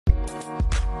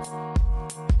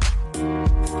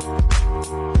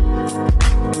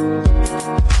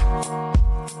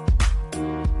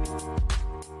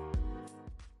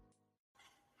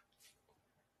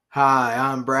Hi,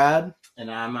 I'm Brad.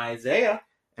 And I'm Isaiah.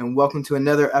 And welcome to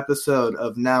another episode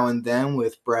of Now and Then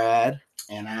with Brad.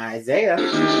 And Isaiah.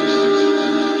 It's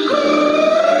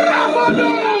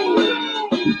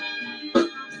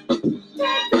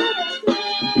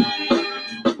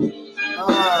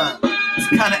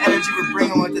the kind of energy we're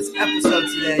bringing with this episode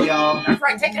today, y'all. That's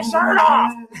right, take your shirt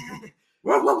off.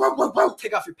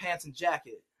 Take off your pants and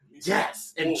jacket.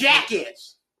 Yes, and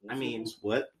jackets. I mean,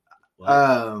 what?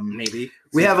 Maybe.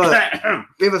 We have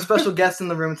a special guest in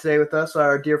the room today with us,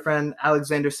 our dear friend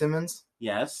Alexander Simmons.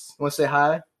 Yes. Want to say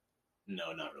hi?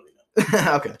 No, not really.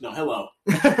 No. Okay. No, hello.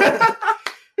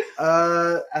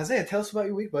 Isaiah, tell us about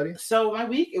your week, buddy. So my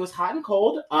week, it was hot and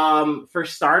cold. For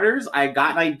starters, I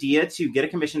got an idea to get a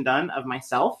commission done of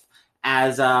myself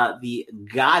as the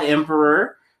God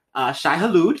Emperor Shai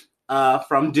Hulud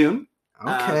from Dune.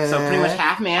 Okay. So pretty much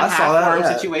half man, half worm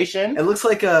situation. It looks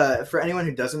like, for anyone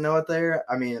who doesn't know it there,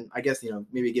 I mean, I guess,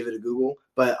 maybe give it a Google,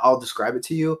 but I'll describe it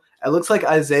to you. It looks like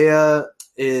Isaiah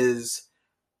is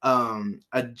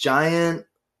a giant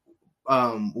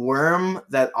worm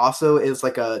that also is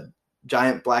like a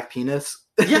giant black penis.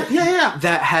 Yeah.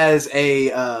 That has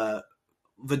a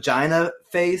vagina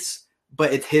face,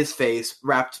 but it's his face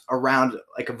wrapped around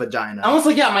like a vagina. Almost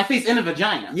like, my face in a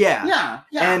vagina. Yeah.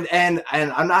 Yeah. And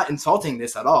I'm not insulting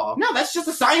this at all. No, that's just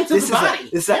the science of the body.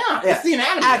 It's the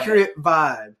anatomy. Accurate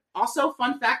vibe. Also,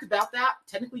 fun fact about that,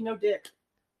 technically no dick.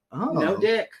 Oh. No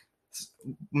dick.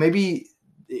 Maybe,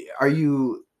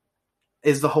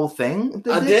 is the whole thing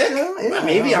a dick? Yeah.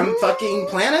 Maybe I'm fucking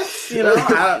planets.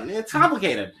 It's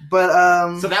complicated.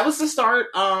 But so that was the start.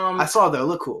 I saw it though.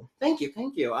 Look cool. Thank you.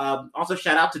 Also,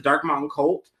 shout out to Dark Mountain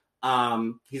Colt.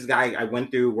 He's a guy I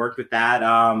went through, worked with that.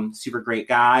 Super great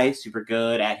guy, super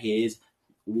good at his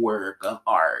work of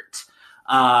art.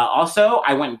 Also,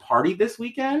 I went and partied this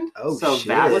weekend. Oh, so shit.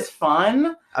 That was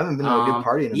fun. I haven't been to a good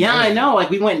party in a minute. minute. I know. Like,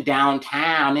 we went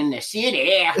downtown in the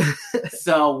city.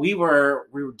 So we were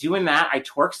doing that. I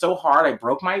twerked so hard, I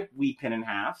broke my weed pin in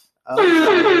half. Oh.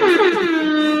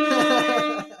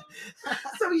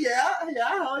 So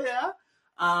hell yeah.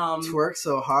 Twerked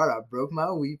so hard, I broke my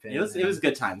weed pin. It was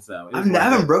good times though. I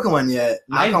haven't broken one yet.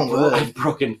 Knock on wood. I've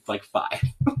broken like 5.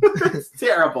 It's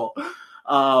terrible.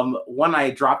 One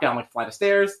I dropped down like a flight of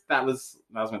stairs. That was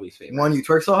my least favorite. One you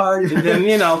twerk so hard. And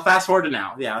then fast forward to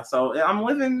now. Yeah, so I'm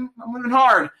living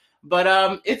hard.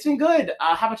 But it's been good.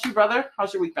 How about you, brother?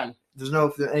 How's your week been? There's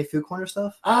any food corner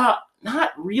stuff?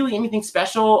 Not really anything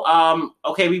special.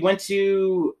 Okay, we went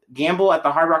to gamble at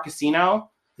the Hard Rock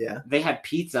Casino. Yeah. They had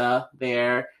pizza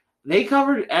there. They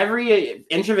covered every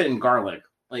inch of it in garlic.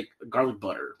 Like garlic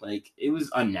butter. Like, it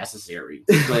was unnecessary.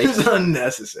 Like, It was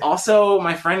unnecessary. Also,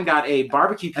 my friend got a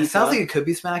barbecue pizza. It sounds like it could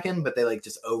be smacking, but they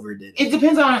just overdid it. It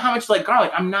depends on how much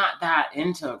garlic. I'm not that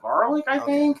into garlic, I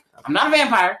think. Okay. I'm not a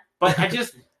vampire, but I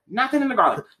just not that into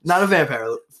garlic. Not a vampire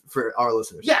for our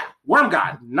listeners. Yeah, worm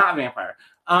god, not a vampire.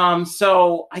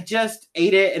 So I just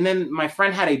ate it, and then my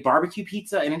friend had a barbecue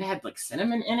pizza, and it had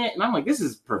cinnamon in it, and I'm like, this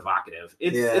is provocative.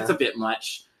 It's a bit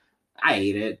much. I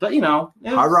ate it, but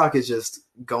Hard Rock is just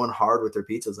going hard with their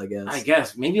pizzas, I guess. I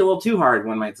guess maybe a little too hard,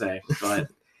 one might say, but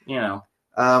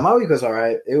my week was all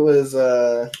right. It was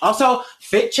also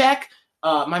fit check.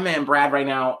 My man Brad right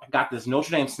now got this Notre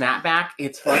Dame snapback.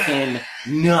 It's fucking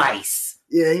nice.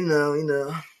 Yeah, you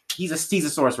know. He's a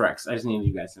Stegosaurus Rex. I just need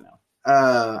you guys to know.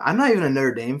 I'm not even a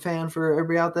Notre Dame fan for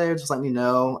everybody out there. Just letting you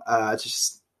know. I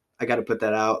got to put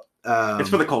that out. It's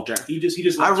for the culture. He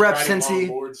just I rep Cincy.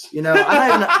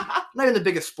 I'm not even the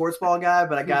biggest sports ball guy,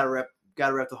 but I gotta rep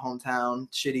the hometown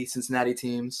shitty Cincinnati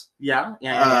teams. Yeah.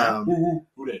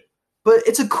 Who did? But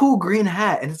it's a cool green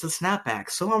hat and it's a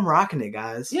snapback, so I'm rocking it,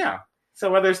 guys. Yeah.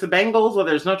 So whether it's the Bengals,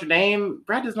 whether it's Notre Dame,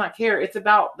 Brad does not care. It's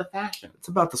about the fashion. It's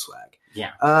about the swag.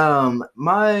 Yeah.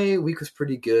 My week was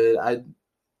pretty good.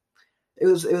 It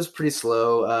was pretty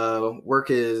slow. Work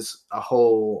is a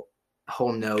whole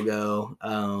no-go.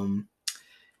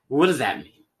 What does that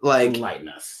mean? Enlighten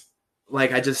us.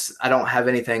 I don't have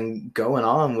anything going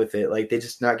on with it. They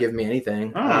just not giving me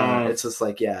anything. It's just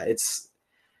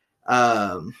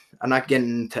I'm not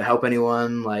getting to help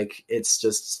anyone. It's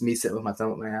just me sitting with my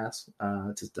thumb up my ass.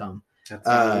 It's just dumb. That's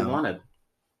what you wanted.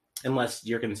 Unless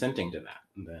you're consenting to that,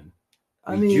 then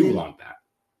you want that.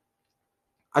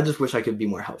 I just wish I could be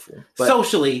more helpful. But,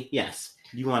 socially, yes,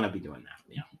 you want to be doing that.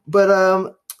 Yeah.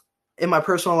 But in my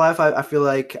personal life, I feel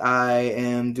like I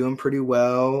am doing pretty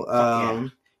well.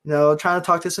 Trying to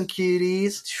talk to some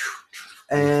cuties.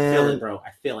 And I feel it, bro.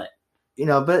 I feel it.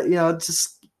 But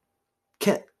just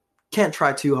can't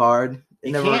try too hard.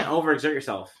 You can't overexert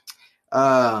yourself.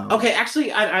 Okay,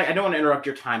 actually, I don't want to interrupt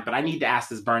your time, but I need to ask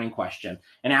this burning question.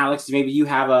 And Alex, maybe you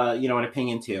have an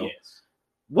opinion too. Yes.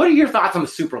 What are your thoughts on the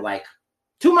super like?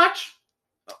 Too much?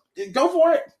 Go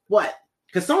for it. What?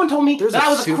 Because someone told me that I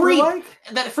was a creep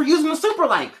that for using the super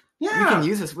like. Yeah. You can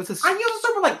use this. What's this? I use a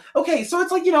super like. Okay, so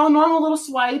it's like, a normal little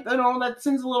swipe, that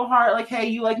sends a little heart, like, hey,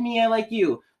 you like me, I like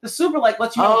you. The super like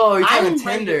lets you know. Oh, you're talking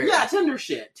Tinder. Yeah, Tinder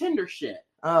shit.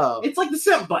 Oh. It's like the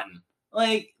simp button.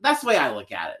 Like, that's the way I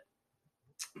look at it.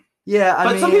 Yeah,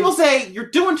 but some people say you're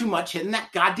doing too much hitting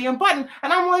that goddamn button,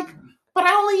 and I'm like, but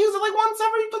I only use it like once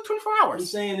every 24 hours. I'm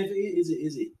saying, is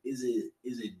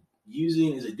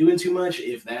it doing too much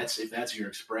if that's your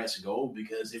express goal?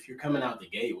 Because if you're coming out the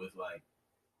gate with like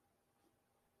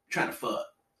trying to fuck,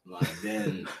 like,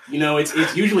 then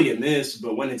it's usually a miss,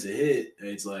 but when it's a hit,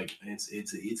 it's like it's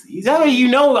easy. That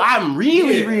way I'm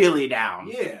really really down.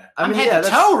 Yeah, I'm head to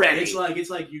toe ready. It's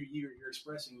like you're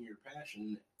expressing your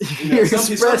passion. You're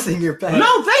expressing your passion.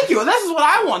 No, thank you. This is what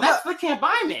I want. That's the can't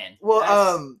buy man.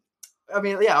 Well, I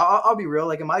mean, yeah, I'll be real.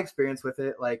 Like, in my experience with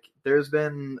it, like, there's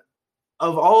been,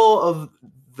 of all of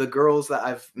the girls that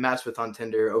I've matched with on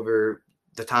Tinder over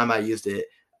the time I used it,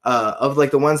 of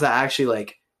like the ones that I actually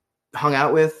like hung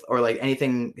out with or like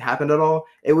anything happened at all,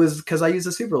 it was because I used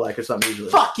a super like or something usually.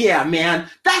 Fuck yeah, man.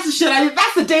 That's the shit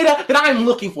that's the data that I'm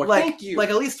looking for. Like, thank you. Like,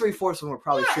 at least 3/4 of them were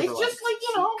probably super it's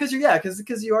just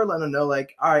because you are letting them know,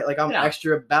 like, all right, like, I'm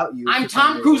extra about you. I'm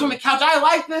Tom Cruise on the couch. I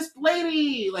like this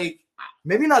lady. Like,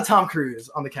 maybe not Tom Cruise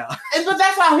on the couch. But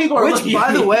that's how people are looking. Which,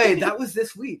 by the way, that was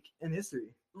this week in history.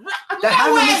 That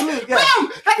happened this week. Yeah.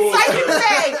 Boom! That's Psychic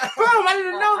Day. Boom! I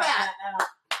didn't know that.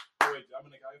 Wait, I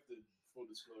have to full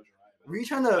disclosure. Were you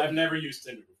trying to? I've never used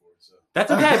Tinder before, so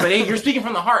that's okay. But hey, you're speaking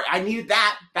from the heart. I needed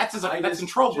that. That's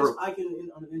control group. I can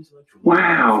on an intellectual.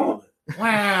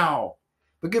 Wow.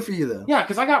 But good for you though. Yeah,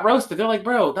 because I got roasted. They're like,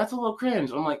 bro, that's a little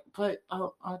cringe. I'm like, but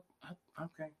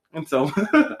okay. And so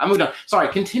I moved on. Sorry,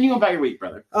 continue about your week,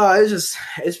 brother.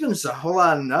 It's been just a whole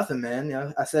lot of nothing,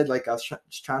 man. I said, like, I was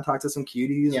just trying to talk to some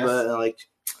cuties, but like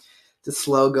just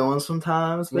slow going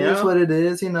sometimes. But it's what it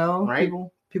is, Right.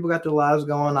 People got their lives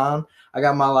going on. I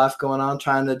got my life going on,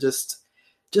 trying to just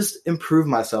improve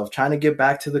myself, trying to get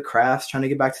back to the crafts, trying to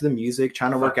get back to the music,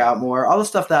 trying to work out more. All the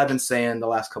stuff that I've been saying the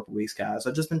last couple weeks, guys.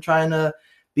 I've just been trying to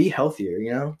be healthier,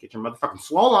 Get your motherfucking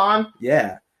swole on.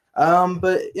 Yeah.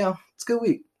 But it's a good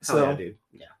week. So yeah, dude.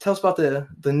 Yeah. Tell us about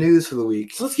the news for the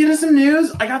week. So let's get into some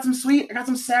news. I got some sweet, I got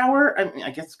some sour. I mean, I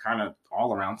guess kind of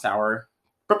all around sour,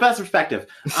 but best perspective.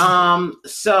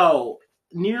 So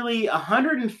nearly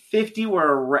 150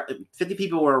 50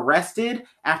 people were arrested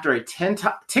after a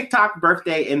TikTok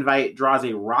birthday invite draws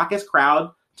a raucous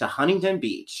crowd to Huntington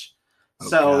Beach.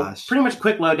 Pretty much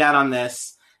quick lowdown on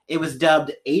this. It was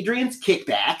dubbed Adrian's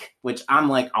Kickback, which I'm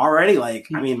like already like,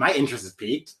 I mean, my interest is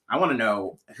piqued. I want to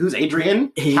know who's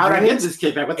Adrian? How did I get this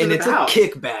kickback? What's it about? It's a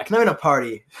kickback, not in a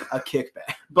party, a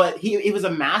kickback. But it was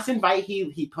a mass invite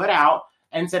he put out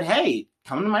and said, hey,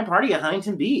 come to my party at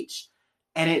Huntington Beach.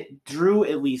 And it drew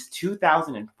at least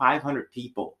 2,500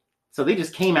 people. So they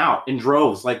just came out in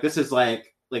droves. Like, this is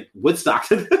like Woodstock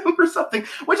to them or something,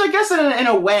 which I guess in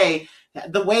a way,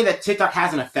 the way that TikTok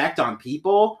has an effect on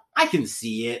people, I can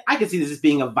see it. I can see this as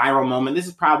being a viral moment. This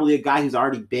is probably a guy who's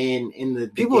already been in the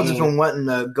people have just been wanting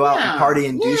to go out and party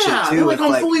and do shit too. Like,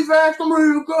 I'm fully vaxxed, I'm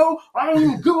ready to go. I don't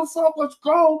even give a fuck, let's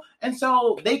go. And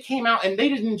so they came out and they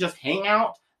didn't just hang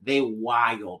out, they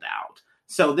wilded out.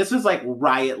 So this was like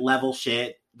riot level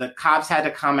shit. The cops had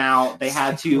to come out. They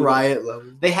had to riot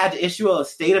level. They had to issue a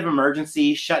state of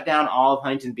emergency, shut down all of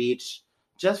Huntington Beach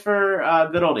just for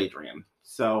good old Adrian.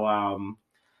 So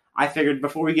I figured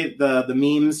before we get the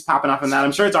memes popping up on that,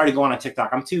 I'm sure it's already going on TikTok.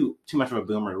 I'm too much of a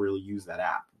boomer to really use that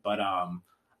app. But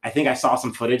I think I saw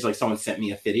some footage, like someone sent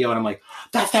me a video, and I'm like,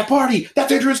 that's that party!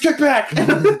 That's Adrian's Kickback!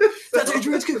 That's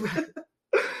Adrian's Kickback!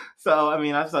 So, I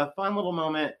mean, that's a fun little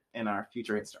moment in our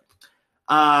future history.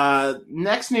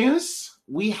 Next news,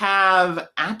 we have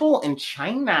Apple and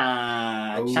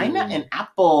China. Ooh. China and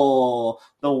Apple.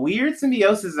 The weird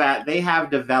symbiosis that they have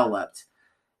developed.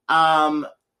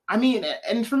 I mean,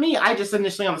 and for me, I just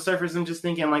initially on the surface am just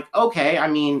thinking like, okay, I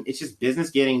mean, it's just business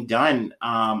getting done.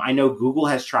 I know Google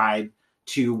has tried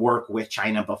to work with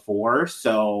China before,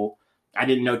 so I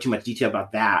didn't know too much detail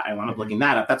about that. I wound up looking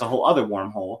that up. That's a whole other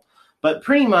wormhole. But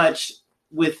pretty much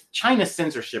with China's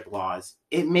censorship laws,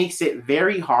 it makes it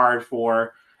very hard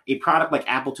for a product like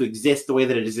Apple to exist the way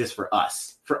that it exists for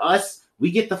us. For us,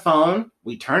 we get the phone,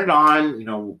 we turn it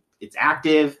on, it's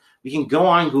active. We can go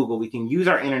on Google. We can use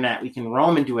our internet. We can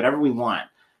roam and do whatever we want.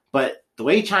 But the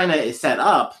way China is set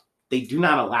up, they do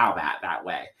not allow that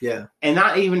way. Yeah. And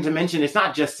not even to mention, it's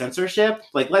not just censorship.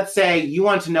 Like, let's say you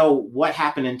want to know what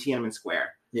happened in Tiananmen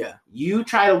Square. Yeah. You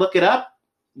try to look it up.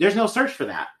 There's no search for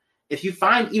that. If you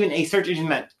find even a search engine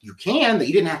that you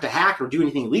didn't have to hack or do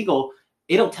anything illegal,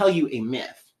 it'll tell you a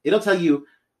myth. It'll tell you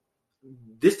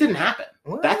this didn't happen.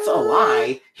 What? That's a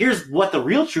lie. Here's what the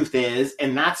real truth is,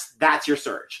 and that's your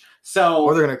search. So,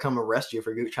 or they're gonna come arrest you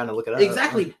for trying to look it up.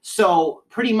 Exactly. So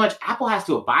pretty much Apple has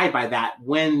to abide by that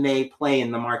when they play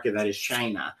in the market that is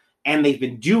China, and they've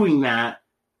been doing that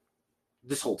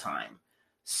this whole time.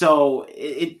 So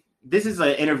this is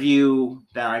an interview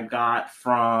that I got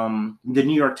from the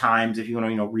New York Times. If you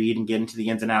want to read and get into the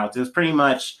ins and outs, it was pretty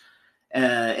much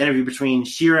an interview between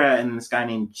Shira and this guy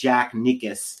named Jack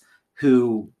Nickus,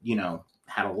 who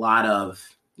had a lot of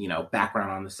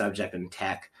background on the subject and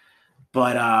tech.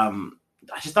 But I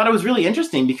just thought it was really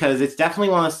interesting because it's definitely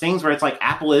one of those things where it's like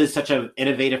Apple is such an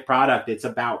innovative product. It's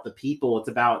about the people. It's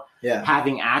about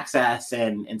having access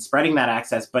and spreading that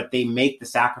access. But they make the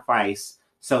sacrifice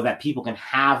so that people can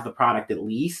have the product at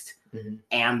least. Mm-hmm.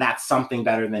 And that's something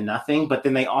better than nothing. But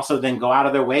then they also then go out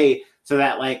of their way so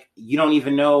that like you don't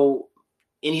even know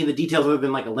any of the details other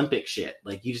than like Olympic shit.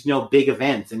 Like you just know big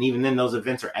events. And even then those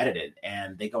events are edited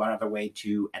and they go out of their way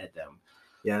to edit them.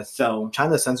 Yeah, so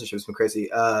China's censorship's been crazy.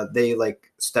 They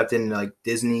like stepped in like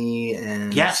Disney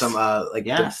and some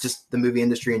just the movie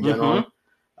industry in general.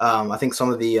 Mm-hmm. I think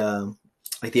some of the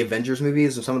like the Avengers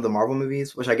movies and some of the Marvel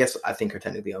movies, which I think are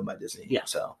technically owned by Disney. Yeah.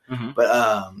 So, mm-hmm.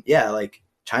 But like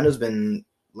China's been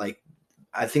like,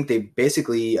 I think they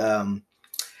basically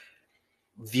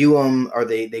view them, or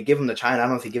they give them to China. I don't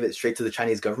know if they give it straight to the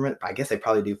Chinese government. I guess they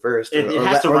probably do first. It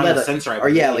has to run a censor,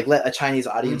 like let a Chinese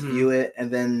audience view it,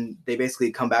 and then they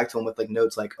basically come back to them with like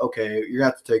notes like, okay, you're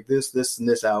gonna have to take this, and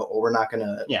this out, or we're not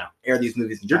gonna air these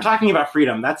movies. You're talking about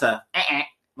freedom. That's a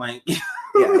like.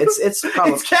 It's it's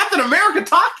Captain America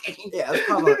talking. Yeah,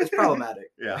 it's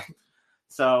problematic. Yeah.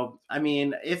 So I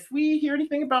mean, if we hear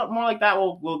anything about more like that,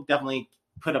 we'll definitely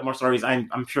put up more stories.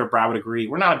 I'm sure Brad would agree.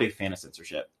 We're not a big fan of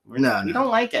censorship. We don't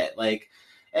like it. Like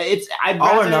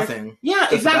all or nothing. Yeah,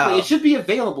 exactly. It should be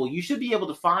available. You should be able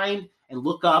to find and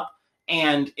look up.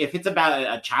 And if it's about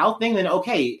a child thing, then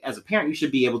okay, as a parent, you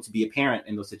should be able to be a parent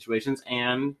in those situations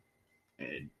and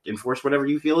enforce whatever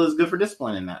you feel is good for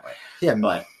discipline in that way. Yeah,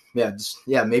 but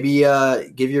maybe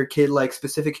give your kid like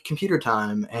specific computer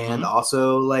time and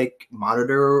also like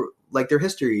monitor like their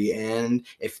history, and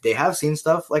if they have seen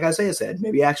stuff like Isaiah said,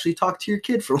 maybe actually talk to your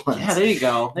kid for once. Yeah, there you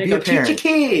go. Teach your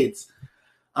kids.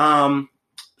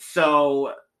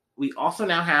 So we also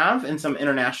now have in some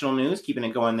international news, keeping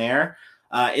it going there,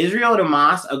 Israel and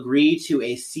Hamas agreed to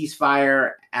a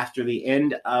ceasefire after the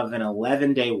end of an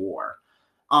 11-day war.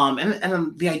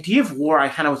 And the idea of war, I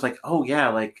kind of was like, oh yeah,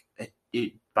 like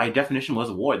it by definition was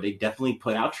a war. They definitely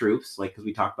put out troops, like, because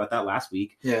we talked about that last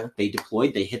week. Yeah. They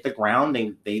deployed, they hit the ground,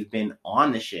 they've been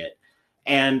on the shit.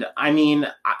 And I mean,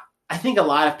 I think a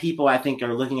lot of people,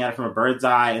 are looking at it from a bird's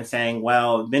eye and saying,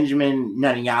 well, Benjamin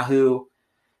Netanyahu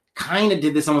kind of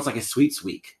did this almost like a sweet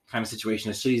kind of situation,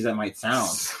 as shitty as that might sound.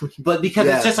 But because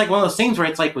it's just like one of those things where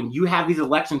it's like when you have these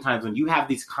election times, when you have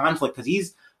these conflicts, because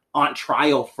he's on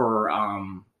trial for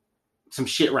some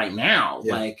shit right now.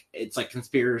 Yeah. Like it's like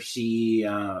conspiracy.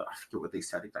 I forget what they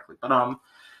said exactly, but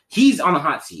he's on the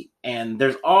hot seat, and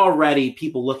there's already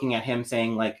people looking at him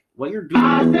saying like, "What you're doing?"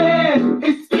 I said,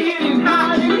 it's getting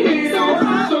hot in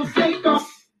here, so take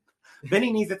off.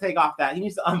 Benny needs to take off that. He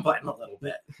needs to unbutton a little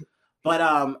bit. But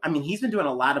I mean, he's been doing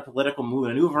a lot of political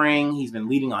maneuvering. He's been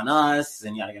leading on us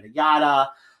and yada yada yada.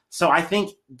 So I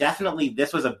think definitely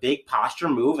this was a big posture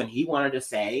move, and he wanted to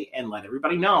say and let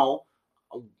everybody know,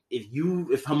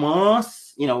 if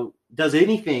Hamas, does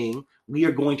anything, we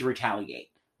are going to retaliate.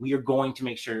 We are going to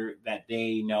make sure that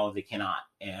they know they cannot,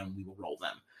 and we will roll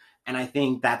them. And I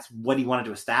think that's what he wanted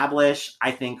to establish.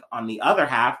 I think on the other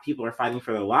half, people are fighting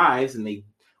for their lives, and they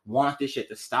want this shit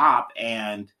to stop,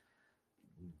 and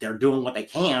they're doing what they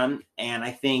can. And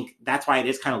I think that's why it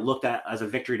is kind of looked at as a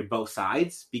victory to both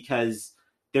sides, because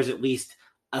there's at least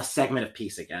a segment of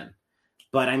peace again.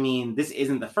 But I mean, this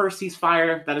isn't the first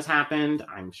ceasefire that has happened.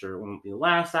 I'm sure it won't be the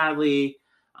last, sadly.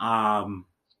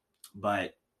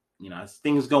 But as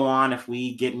things go on, if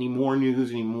we get any more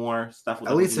news, any more stuff,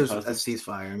 at least there's a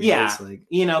ceasefire. I mean,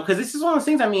 yeah, because this is one of those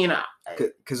things. I mean,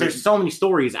 because there's so many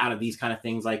stories out of these kind of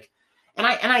things. Like, and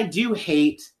I do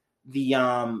hate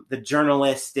the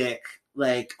journalistic,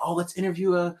 like, oh, let's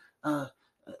interview a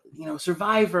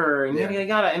survivor and yada yada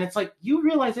yada. And it's like, you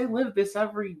realize they live this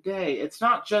every day. It's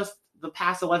not just the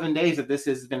past 11 days that this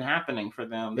has been happening for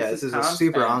them. This is constant. a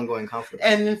super ongoing conflict.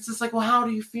 And it's just like, well, how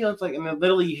do you feel? It's like, and then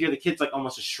literally you hear the kids like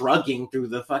almost just shrugging through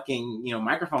the fucking,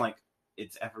 microphone, like,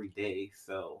 it's every day,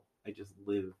 so I just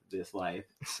live this life.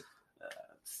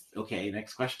 Okay,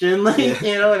 next question. Like,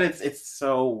 and it's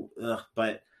so,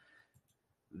 but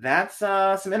that's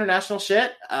some international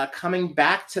shit. Coming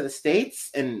back to the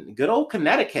States in good old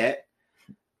Connecticut.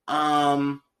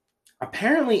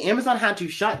 Apparently Amazon had to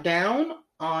shut down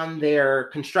on their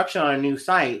construction on a new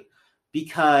site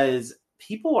because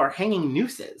people are hanging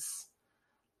nooses.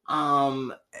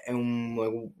 And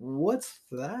like, what's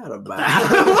that about?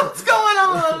 What's going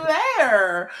on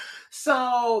there?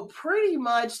 So pretty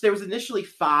much there was initially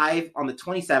 5 on the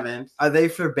 27th. Are they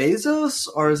for Bezos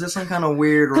or is this some kind of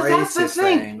weird racist that's the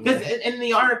thing. thing? Because in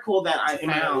the article that I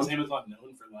found, is Amazon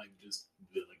known for just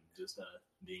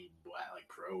being black, like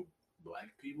pro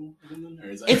black people? Or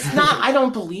is that it's not. I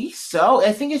don't believe so.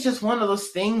 I think it's just one of those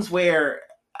things where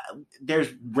there's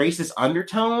racist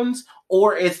undertones,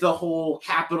 or it's the whole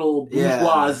capital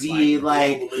bourgeoisie,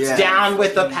 down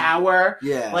with the power.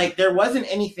 Yeah, like there wasn't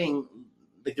anything.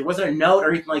 Like there wasn't a note or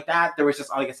anything like that. There was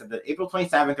just, like I said, the April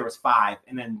 27th there was 5,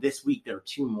 and then this week there were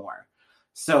 2 more.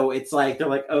 So it's like they're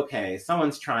like, okay,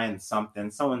 someone's trying something,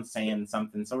 someone's saying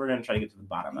something, so we're gonna try to get to the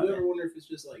bottom of it. You ever wonder if it's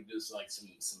just some kids, like some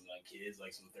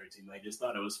 13, like just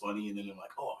thought it was funny, and then they're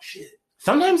like, oh shit.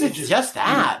 Sometimes it's just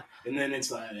that. And then it's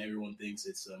like everyone thinks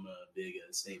it's some big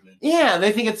statement. Yeah,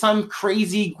 they think it's some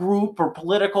crazy group or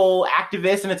political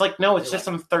activist, and it's like, no, it's just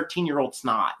some 13-year-old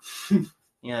snot.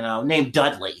 Named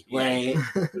Dudley. Yeah.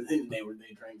 But then they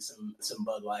drank some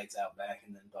Bud Lights out back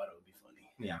and then thought it would be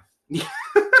funny. Yeah.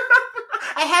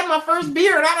 I had my first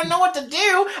beer and I didn't know what to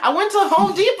do. I went to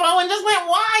Home Depot and just went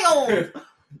wild.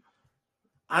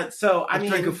 I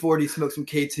drank a 40, smoked some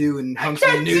K2, and hung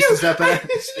some nooses up at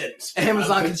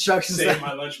Amazon construction site. Saved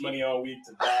my lunch money all week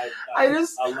to buy a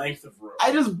length of rope.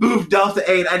 I just boofed Delta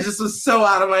 8. I just was so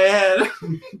out of my head.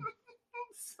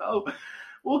 So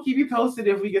we'll keep you posted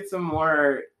if we get some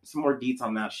more deets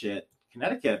on that shit.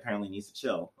 Connecticut apparently needs to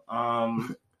chill.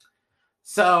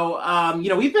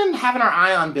 We've been having our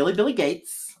eye on Billy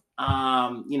Gates.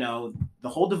 The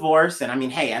whole divorce, and I mean,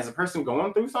 hey, as a person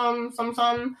going through some,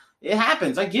 it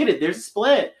happens. I get it. There's a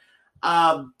split.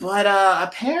 But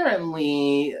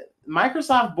apparently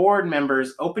Microsoft board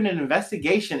members opened an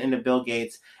investigation into Bill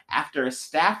Gates after a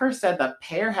staffer said the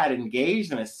pair had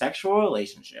engaged in a sexual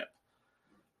relationship.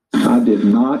 I did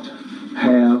not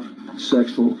have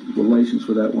sexual relations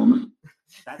with that woman.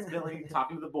 That's Billy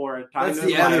talking to the board. That's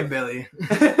the other Billy.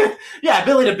 Yeah,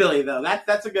 Billy to Billy, though.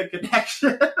 That's a good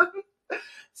connection.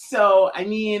 So, I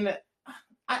mean,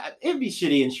 it'd be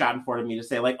shitty and schadenfreude of me to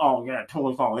say, like, oh, yeah,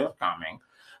 totally saw this coming.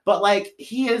 But, like,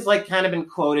 he has, like, kind of been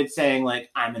quoted saying, like,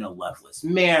 I'm in a loveless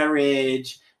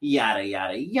marriage, yada,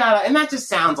 yada, yada. And that just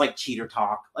sounds like cheater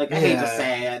talk. Like, I hate to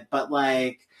say it, but,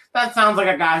 like, that sounds like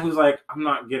a guy who's like, I'm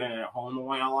not getting it at home the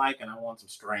way I like, and I want some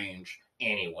strange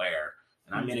anywhere.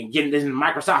 And I'm going to get this in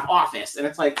Microsoft Office. And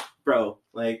it's like, bro,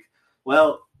 like,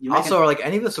 well, you also, are, like,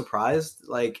 any of us surprised?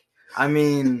 Like, I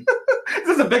mean...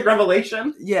 This is a big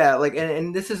revelation. Yeah, like,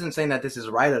 and this isn't saying that this is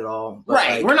right at all. But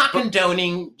right. Like, we're not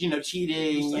condoning,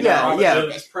 cheating.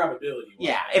 It's probability.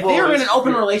 Yeah. If they were in an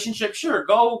open relationship, sure,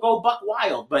 go buck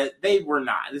wild. But they were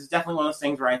not. This is definitely one of those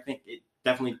things where I think it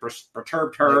definitely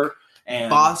perturbed her. Like, and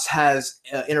boss has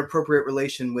inappropriate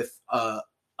relation with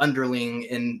underling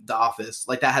in the office.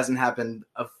 Like, that hasn't happened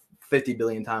 50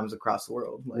 billion times across the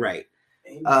world. Like, right.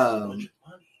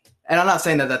 And I'm not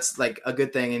saying that that's, like, a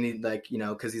good thing and he, like,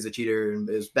 because he's a cheater and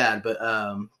is bad, but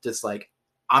just, like,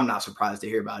 I'm not surprised to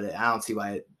hear about it. I don't see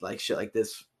why, shit like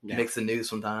this makes the news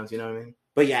sometimes, you know what I mean?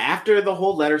 But yeah, after the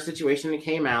whole letter situation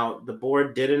came out, the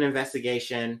board did an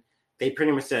investigation. They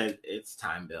pretty much said, it's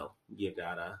time, Bill. You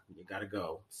gotta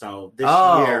go. So this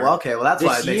year... Oh, okay. Well, that's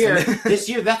why it makes sense. This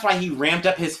year, that's why he ramped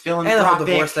up his philanthropic... And the whole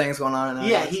divorce thing's going on. And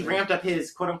yeah, he ramped up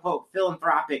his quote-unquote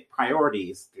philanthropic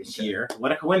priorities this year.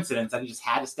 What a coincidence that he just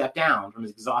had to step down from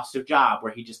his exhaustive job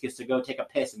where he just gets to go take a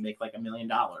piss and make like $1 million.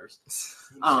 What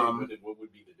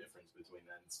would be the difference between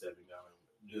that and stepping down?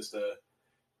 Just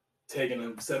taking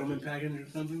a settlement package or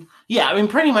something? Yeah, I mean,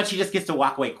 pretty much he just gets to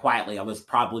walk away quietly. That was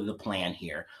probably the plan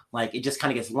here. Like, it just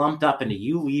kind of gets lumped up into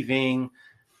you leaving,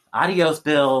 adios,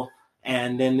 Bill,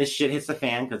 and then this shit hits the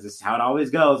fan because this is how it always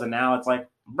goes. And now it's like,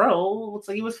 bro, looks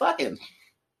like he was fucking.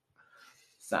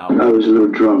 So I was a little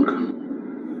drunk.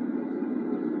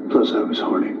 Plus, I was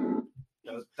horny.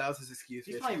 That was his excuse.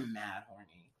 He's probably mad horny.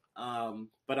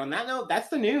 But on that note, that's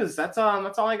the news. That's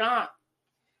all I got.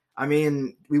 I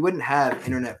mean, we wouldn't have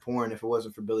internet porn if it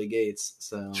wasn't for Billy Gates.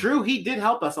 So true, he did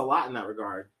help us a lot in that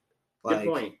regard. Like,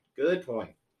 Good point.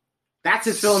 That's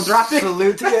his philanthropic.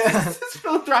 Salute to you. That's his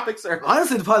philanthropic service.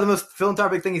 Honestly, it's probably the most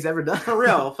philanthropic thing he's ever done. For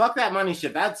real, fuck that money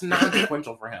shit. That's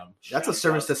non-sequential for him. That's a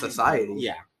service to society.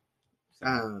 Yeah.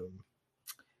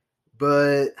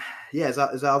 But yeah, is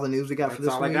that all the news we got for That's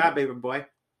this all week? I got, baby boy.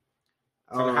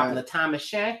 So All we're hopping right. the time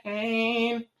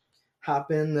machine.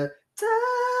 Hop in the time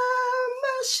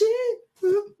machine.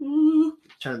 Ooh, ooh.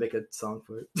 Trying to make a song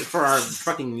for it. For our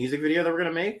fucking music video that we're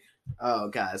gonna make. Oh,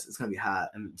 guys, it's gonna be hot.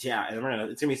 And yeah, and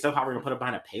it's gonna be so hot we're gonna put it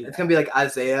behind a paywall. It's gonna be like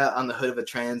Isaiah on the hood of a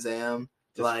Trans Am,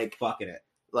 Just like fucking it.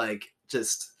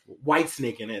 just White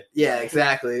snake in it. yeah,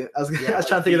 exactly. I was Yeah, I was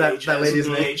trying to think of that lady's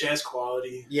name. VHS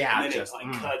quality. Yeah, and then just,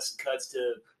 it cuts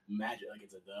to magic, like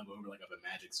it's a dub over like of a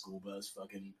Magic School Bus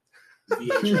fucking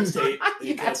VHS tape. And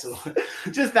it cuts to,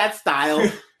 Just that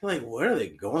style. Like, where are they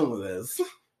going with this?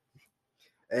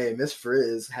 Hey, Miss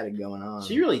Frizz had it going on.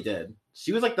 She really did.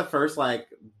 She was like the first like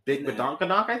big Yeah.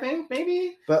 badonkadonk, I think,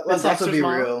 maybe. But let's Dexter's also be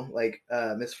mom? real. Like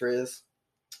Miss Frizz,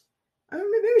 I mean,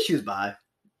 maybe she was bi.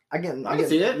 I can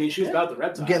see I it. mean, she was about the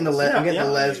reptiles. I'm getting the Yeah, I'm getting yeah.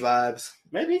 the Les vibes.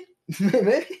 Maybe.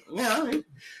 Maybe. Yeah, I mean.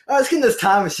 Oh, let's get in this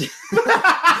time machine.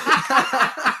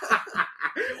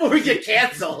 Or we get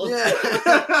canceled. Yeah.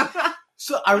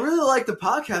 So I really like the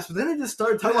podcast, but then I just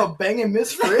started talking about banging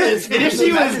Miss Frizz. And if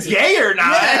she was gay or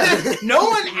not, Yeah. no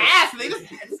one asked. They just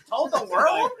told the My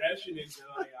world. impression is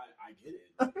like, I get it.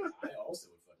 I also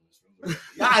would fuck Miss Frizz.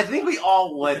 Yeah, I think we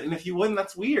all would. And if you wouldn't,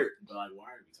 that's weird. But like, why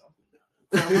are we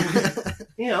talking about it?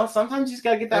 You know, sometimes you just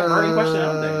gotta get that burning question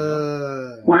out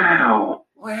there. Wow.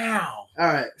 Wow. All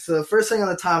right. So the first thing on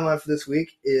the timeline for this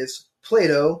week is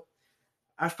Plato.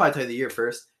 I should probably tell you the year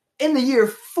first. In the year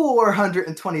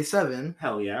 427,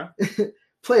 Hell yeah.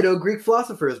 Plato, Greek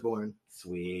philosopher, is born.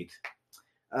 Sweet.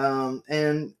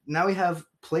 And now we have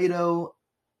Play-Doh.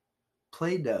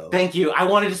 Thank you. I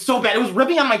wanted it so bad. It was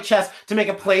ripping on my chest to make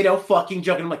a Play-Doh fucking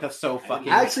joke. And I'm like, that's so fucking.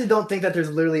 I actually don't think that there's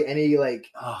literally any like.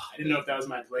 Ugh. I didn't know if that was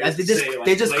my play.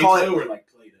 They just call it- or like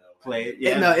Play-Doh. Play.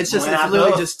 No, it's just Why it's not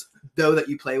literally both? just dough that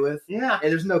you play with. Yeah. And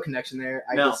there's no connection there.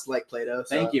 I No. just like Play-Doh.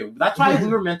 So. Thank you. That's why we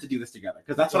were meant to do this together.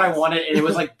 Because that's what I Yes. wanted. And it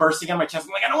was like bursting on my chest.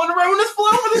 I'm like, I don't want to ruin this flow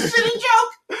for this shitty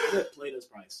joke. Play-Doh's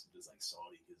probably just like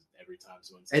salty because every time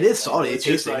someone It is says salty, Play-Doh, it's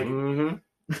just tasty. like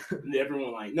Mm-hmm.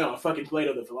 everyone like no fucking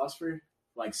Plato the philosopher.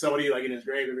 Like somebody like in his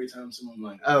grave every time someone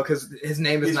like Oh, because his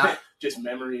name is his not. just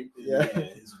memory. Yeah. Yeah,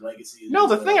 his legacy. is No,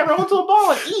 the just, thing, I run into a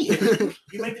ball and eat.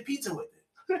 you make the pizza with it.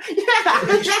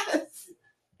 Yeah, yes.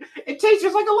 It tastes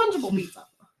just like a Lunchable pizza.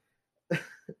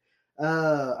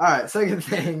 All right. Second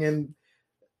thing in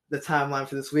the timeline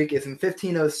for this week is in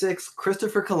 1506,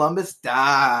 Christopher Columbus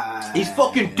died. He's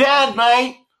fucking dead,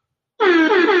 mate.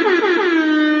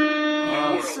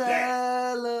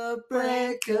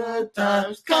 Celebrate good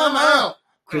times. Come on.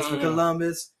 Christopher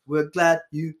Columbus, we're glad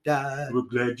you died. We're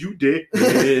glad you did.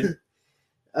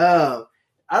 I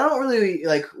don't really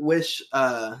like wish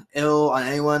ill on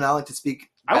anyone. I don't like to speak.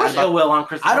 I bad wish about- ill will on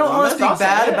Christopher I don't want Columbus. to speak I'll say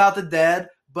bad it. about the dead,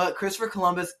 but Christopher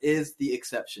Columbus is the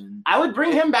exception. I would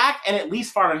bring him back and at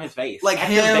least fart on his face. Like At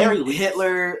the very him, least.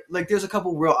 Hitler. Like there's a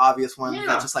couple real obvious ones Yeah.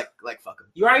 that just like fuck him.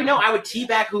 You already know I would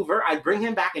teabag Hoover. I'd bring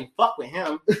him back and fuck with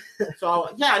him.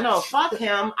 So, yeah, no, fuck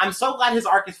him. I'm so glad his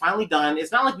arc is finally done.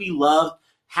 It's not like we love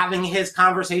having his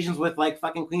conversations with, like,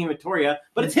 fucking Queen Victoria,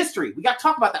 but it's history. We got to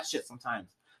talk about that shit sometimes.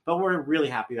 But we're really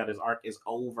happy that his arc is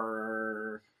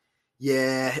over.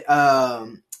 Yeah.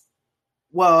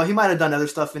 Well, he might have done other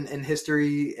stuff in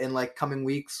history in like coming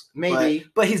weeks. Maybe.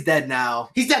 But he's dead now.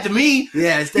 He's dead to me.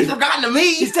 Yeah, he's dead. He's To, forgotten to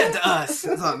me. he's dead to us.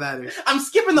 That's all that matters. I'm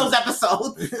skipping those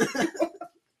episodes.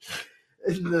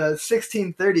 In the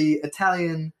 1630,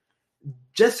 Italian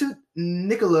Jesuit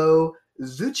Niccolo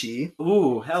Zucchi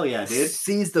Ooh, hell yeah, dude.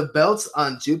 sees the belts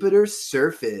on Jupiter's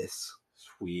surface.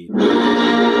 Sweet.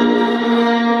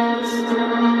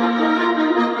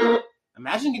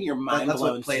 Imagine getting your mind That's what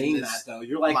blown played seeing in that, this though.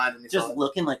 You're like, mind when you just saw it.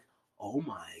 looking like, oh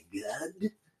my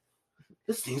god,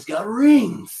 this thing's got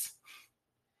rings.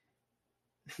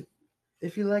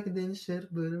 If you like it, then you should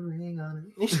put a ring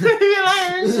on it.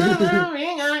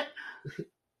 Ring on it.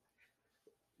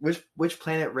 Which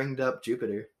planet ringed up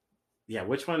Jupiter? Yeah,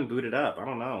 which one booted up? I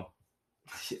don't know.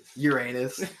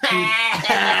 Uranus.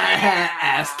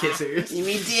 Ass kissers.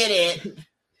 We did it.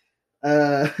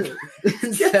 In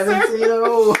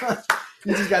 1701.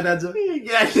 You just got that joke.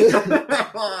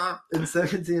 In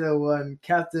 1701,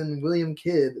 Captain William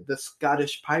Kidd, the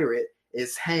Scottish pirate,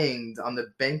 is hanged on the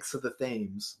banks of the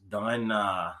Thames. Done.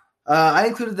 I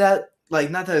included that, like,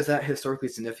 not that it's that historically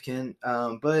significant,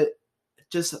 but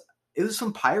just it was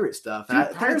some pirate stuff. And I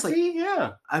think it's like, Piracy?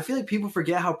 Yeah. I feel like people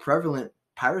forget how prevalent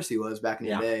piracy was back in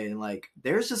Yeah. the day, and like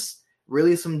there's just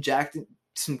really some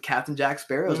some Captain Jack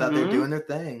Sparrows out there Mhm. doing their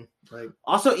thing. Like,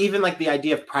 Also, even like the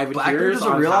idea of Blackbeard privateers is a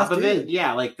on real top ass of it. dude.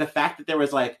 Yeah, like the fact that there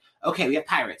was like, okay, we have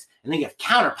pirates, and then you have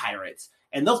counter pirates,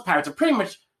 and those pirates are pretty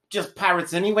much just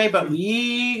pirates anyway, but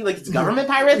we like it's government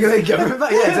pirates. Yeah, like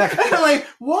government yeah, exactly. I'm like,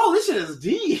 whoa, this shit is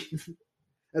deep.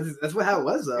 That's how it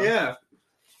was though. Yeah.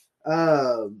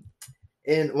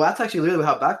 And well, that's actually literally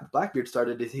how Blackbeard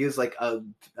started. Is he was like a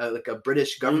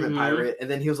British government Mhm. pirate, and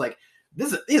then he was like,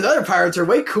 these other pirates are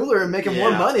way cooler and making more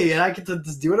Yeah. money, and I get to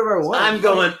just do whatever I want. I'm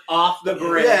going off the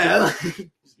grid. Yeah, Just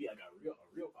be like a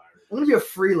real pirate. I'm gonna be a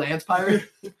freelance pirate.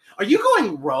 Are you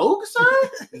going rogue, sir?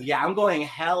 Yeah, I'm going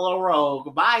hella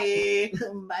rogue. Bye.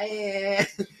 Man.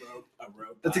 A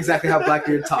rogue That's pirate. exactly how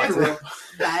Blackbeard talks.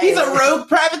 He's a rogue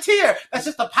privateer. That's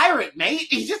just a pirate, mate.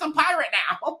 He's just a pirate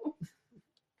now.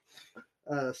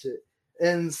 Oh shit!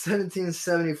 In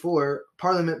 1774,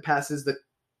 Parliament passes the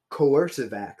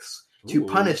Coercive Acts to Ooh.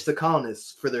 punish the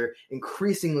colonists for their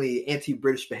increasingly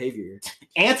anti-British behavior.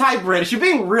 Anti-British. You're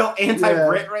being real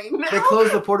anti-Brit right now. They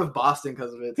closed the port of Boston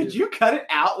because of it. Could too. you cut it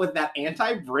out with that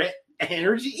anti-Brit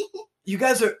energy? You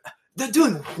guys are. They're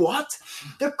doing what?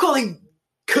 They're calling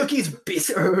cookies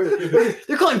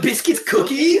they're calling biscuits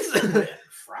cookies.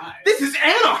 Fries. This is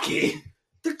anarchy.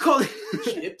 They're calling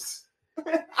Chips.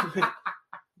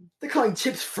 they're calling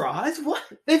chips fries. What?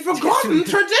 They've forgotten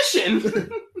tradition.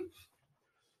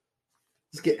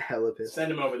 Just get hella pissed. Send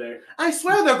them over there. I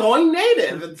swear they're going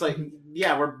native. It's like,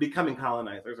 yeah, we're becoming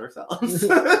colonizers ourselves.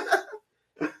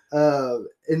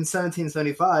 In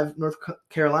 1775, North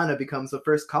Carolina becomes the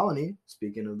first colony.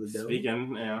 Speaking of the devil,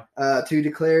 Speaking, yeah, to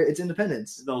declare its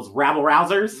independence. those rabble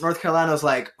rousers. North Carolina's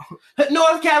like,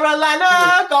 North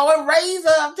Carolina, go and raise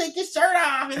up, take your shirt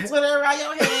off, and swing it around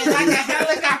your head like a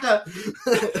helicopter.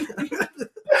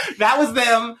 That was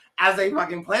them as they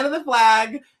fucking planted the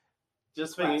flag.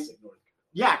 Just thinking, Classic North Carolina.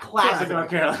 yeah, classic Classic. North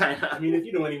Carolina. I mean, if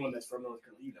you know anyone that's from North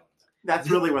Carolina, you know.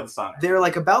 That's really what the song is. they're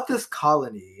like about this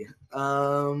colony.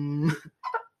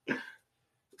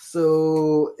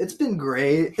 So it's been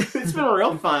great. It's been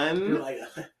real You're fun. like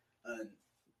a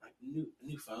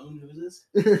new phone. Who is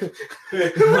this?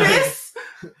 Who is?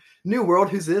 New world,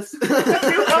 who's this? Who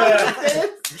is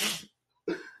this?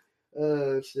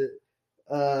 Oh shit.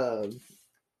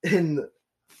 In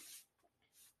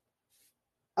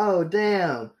oh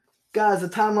damn, guys, the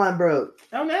timeline broke.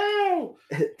 Oh no!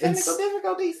 In, Technical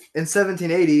difficulties. in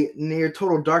 1780, near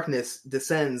total darkness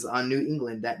descends on New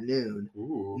England at noon.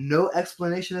 Ooh, No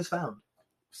explanation is found.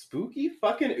 spooky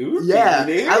fucking ooh. Yeah,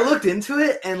 dude. I looked into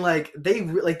it and like they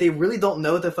really don't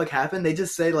know what the fuck happened. They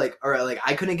just say like, or like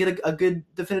I couldn't get a good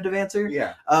definitive answer.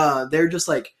 Yeah. They're just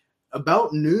like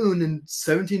about noon in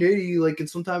 1780, like in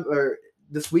sometime or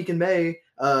this week in May.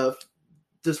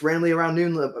 Just randomly around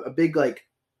noon, a big like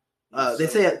they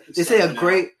say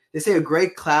a gray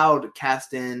cloud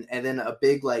cast in, and then a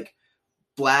big like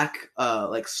black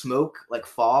like smoke like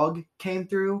fog came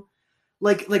through.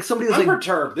 Like somebody was I'm like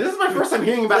perturbed. This is my first time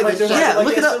hearing about like, this. yeah, Like,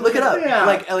 look it up. Look it up. Yeah.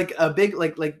 Like a big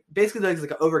like basically like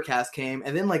an overcast came,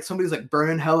 and then like somebody was like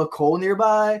burning hella coal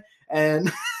nearby,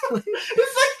 and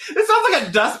It sounds like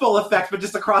a Dust Bowl effect, but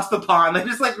just across the pond. They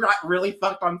just like got really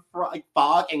fucked on like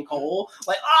fog and coal.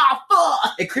 Like,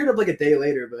 fuck! it cleared up like a day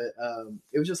later, but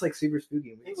it was just like super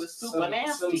spooky. It was super Some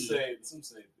nasty. say it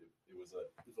was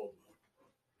a Voldemort.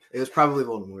 It was probably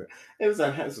Voldemort. It was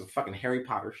a fucking Harry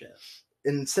Potter shit.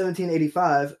 In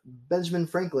 1785, Benjamin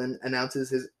Franklin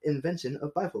announces his invention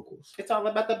of bifocals. It's all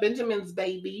about the Benjamins,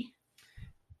 baby.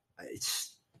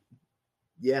 It's,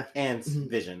 yeah, And Mhm.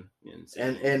 vision.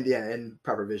 and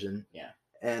proper vision. Yeah.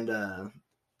 And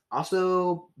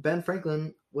also Ben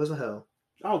Franklin was a hoe.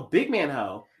 Oh, big man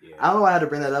ho. Yeah. I don't know why I had to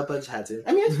bring that up, but I just had to.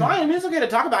 I mean, it's fine. It's okay to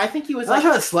talk about. I think he was I'm not like.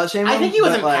 trying to slut shame him. I think he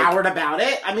was but, like, empowered about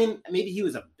it. I mean, maybe he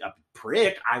was a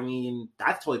prick. I mean,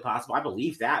 that's totally possible. I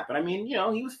believe that. But I mean, he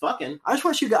was fucking. I just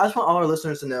want all our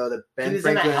listeners to know that He Ben was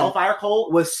in that Franklin Hellfire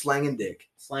cult, was slanging dick.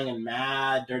 slanging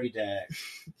mad dirty dick.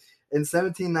 In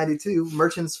 1792,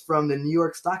 merchants from the New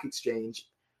York Stock Exchange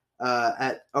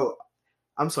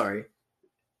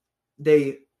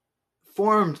they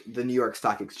formed the New York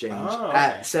Stock Exchange Oh, okay.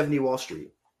 at 70 Wall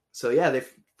Street. So yeah, they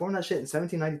formed that shit in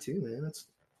 1792, man. That's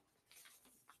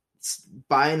it's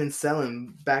buying and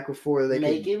selling back before they could.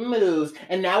 Making moves.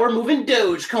 And now we're moving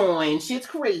Dogecoin. Shit's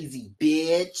crazy,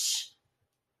 bitch.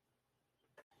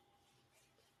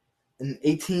 In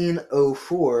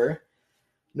 1804,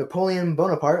 Napoleon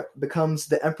Bonaparte becomes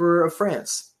the Emperor of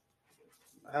France.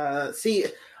 See,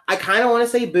 I kind of want to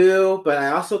say boo, but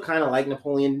I also kind of like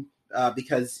Napoleon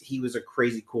because he was a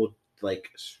crazy cool, like,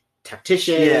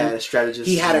 tactician. Yeah, strategist.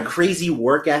 He had a crazy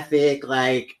work ethic.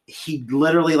 Like he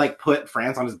literally like put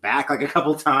France on his back like a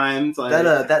couple times. Like,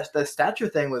 that stature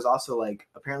thing was also like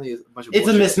apparently a bunch of it's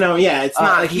bullshit. a misnomer. Yeah, it's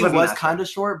not. Like he was wasn't that kind of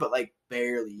short, but like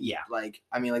barely. Yeah. Like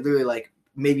I mean, like literally like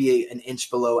maybe an inch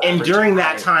below. And average during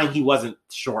that height. time, he wasn't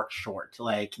short.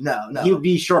 Like No. he would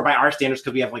be short by our standards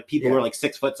because we have like people who Yeah. are like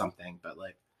 6 foot something. But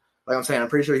like I'm saying, I'm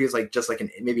pretty sure he was like just like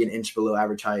maybe an inch below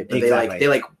average height. But Exactly. they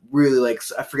like really like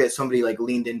I forget somebody like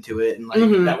leaned into it and like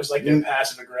Mhm. That was like their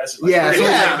passive aggressive. Like, Yeah, we're gonna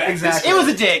yeah, take back this exactly. it was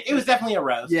a dig. It was definitely a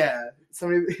roast. yeah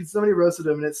somebody roasted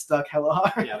him and it stuck hella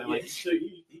hard. Yeah, they're Yeah, like, so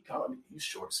he called me. He's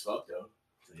short as fuck though.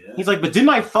 So, yeah. he's like, but didn't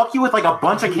I fuck you with like a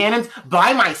bunch of cannons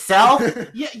by myself?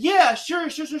 yeah, sure.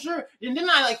 And didn't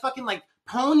I like fucking like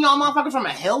pwn y'all motherfuckers from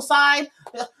a hillside?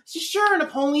 Sure,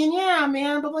 Napoleon, yeah,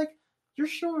 man, but like, you're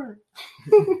short.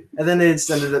 And then they just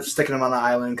ended up sticking him on the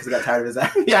island because they got tired of his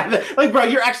ass. Yeah, like, bro,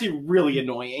 you're actually really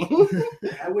annoying.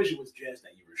 I wish it was just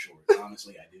that you were short.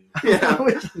 Honestly, I do. Yeah.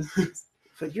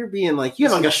 But you're being like, you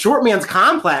have like a short man's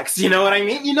complex. You know what I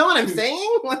mean? You know what I'm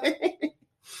saying? Like,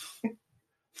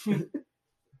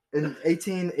 In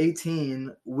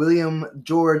 1818, William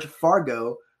George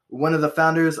Fargo, one of the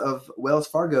founders of Wells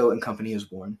Fargo and Company, is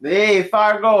born. hey,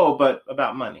 Fargo, but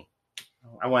about money.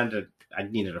 I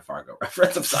needed a Fargo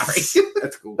reference. I'm sorry.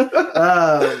 That's cool.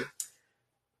 I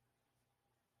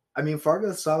mean,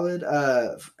 Fargo's solid.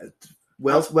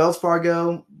 Wells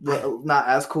Fargo, not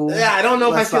as cool. Yeah, I don't know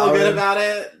if I Less feel good solid. about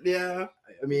it. Yeah.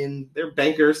 I mean, They're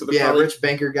bankers, so they're yeah, probably, rich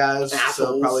banker guys. So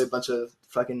assholes. probably a bunch of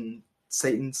fucking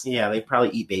Satans. yeah, they probably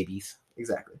eat babies.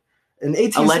 Exactly. In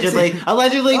 1860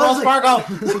 Allegedly, Wells Fargo.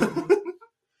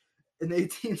 In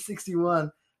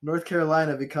 1861, North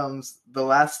Carolina becomes the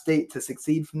last state to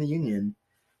secede from the Union.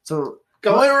 So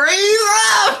Going raise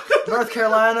up. North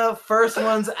Carolina, first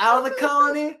ones out of the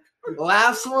colony,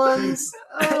 last ones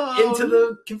into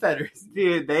the Confederacy.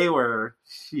 Dude, they were,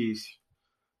 sheesh.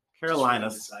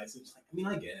 Carolina's. Decisive. Like, I mean,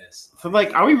 I guess. So,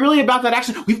 like, are we really about that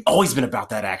action? We've always been about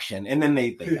that action. And then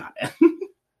they got it.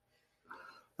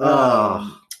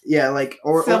 Yeah, like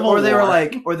or they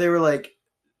were like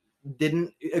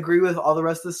didn't agree with all the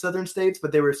rest of the southern states,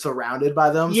 but they were surrounded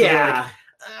by them. So they're Yeah.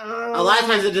 like, A lot of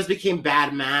times it just became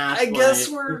bad math. I guess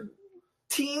like- we're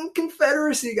Team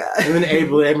Confederacy guys. And then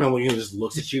everyone just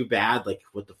looks at you bad, like,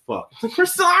 what the fuck? Like, we're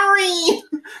sorry!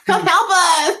 Come help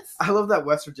us! I love that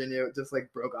West Virginia just like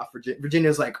broke off.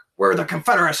 Virginia's like, we're the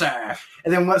Confederacy, and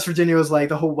then West Virginia was like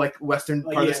the whole like western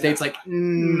part of the state's like,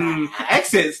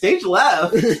 Exit, stage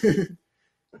left.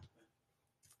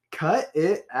 cut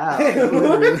it out.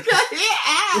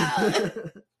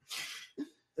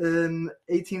 In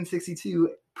 1862,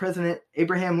 President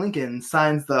Abraham Lincoln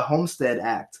signs the Homestead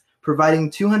Act, providing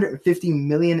 250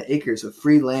 million acres of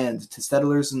free land to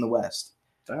settlers in the West.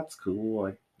 That's cool.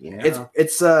 Like, yeah.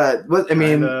 It's what I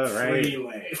mean, Kinda, right? Free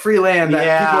land. free land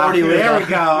that people already live there on. we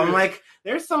go. I'm like,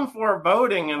 there's some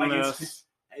foreboding in Like, this.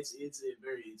 It's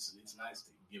nice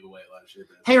to give away a lot of shit.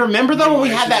 Hey, remember though when we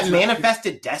Yeah, had that shit's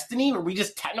manifested destiny where we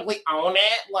just technically own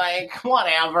it? Like,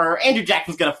 whatever. Andrew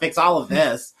Jackson's gonna fix all of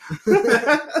this.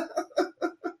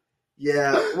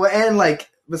 Yeah, well, and like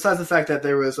besides the fact that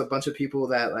there was a bunch of people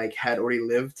that like had already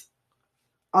lived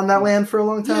on that land for a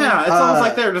long time. Yeah, it's almost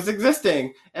like they're just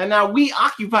existing, and now we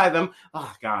occupy them.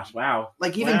 Oh gosh, wow.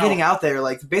 like even Wow. getting out there.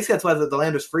 Like basically, that's why the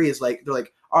land was free. Is like they're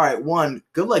like, all right, one,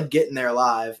 good luck getting there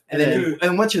alive, and then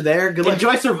and once you're there, good luck.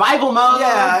 Enjoy survival mode.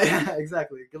 Yeah,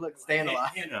 exactly. Good luck staying alive.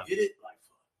 And did it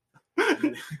like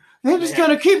fuck. They're just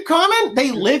gonna keep coming. They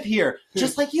live here,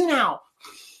 just like you now.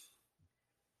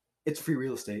 It's free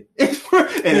real estate.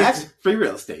 And that's free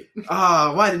real estate.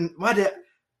 Why did?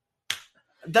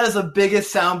 That is the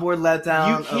biggest soundboard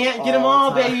letdown. You can't get them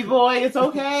all, baby boy. It's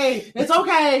okay. It's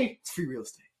okay. It's free real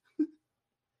estate.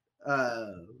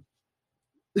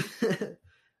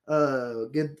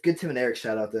 Good Tim and Eric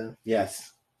shout out though.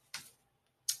 Yes.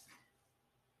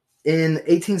 In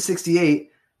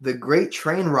 1868, the Great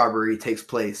Train Robbery takes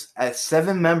place as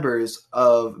 7 members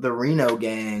of the Reno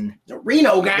Gang. The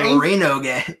Reno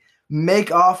gang.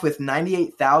 Make off with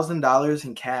 $98,000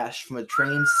 in cash from a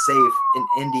train safe in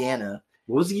Indiana.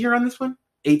 What was the year on this one?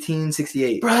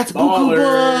 1868. Bro, that's Baller.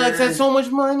 buku bucks. That's so much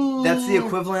money. That's the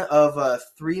equivalent of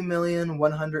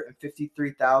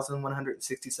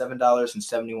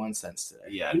 $3,153,167.71 today.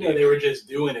 Yeah. You know they were just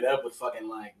doing it up with fucking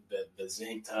like the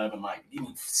zinc tub and like give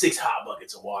me 6 hot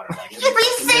buckets of water. Like, Give me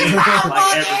 6 hot like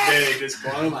buckets! every day, just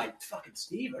going. I'm like, fucking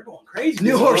Steve, they're going crazy.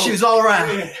 New horseshoes all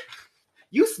around. Yeah.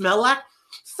 You smell like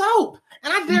soap.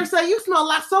 And I dare say you smell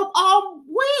like soap all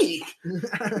week.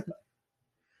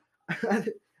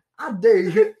 I dare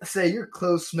you say your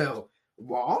clothes smell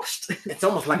washed. It's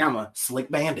almost like I'm a slick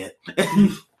bandit.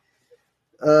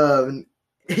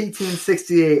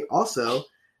 1868, also,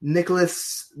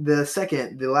 Nicholas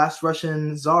II, the last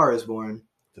Russian Tsar, is born.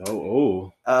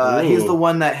 Oh. He's the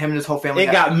one that him and his whole family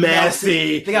It got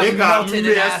messy. They got melted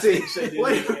in acid.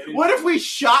 What if we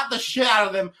shot the shit out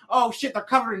of them? Oh shit, they're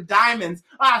covered in diamonds.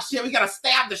 Ah shit, we gotta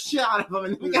stab the shit out of them,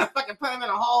 and then we gotta fucking put them in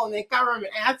a hole and then cover them in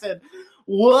acid.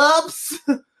 Whoops.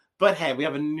 But hey, we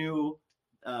have a new,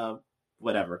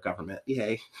 whatever government.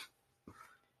 Yay.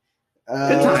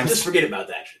 Good times. Just forget about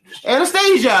that shit.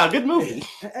 Anastasia, good movie.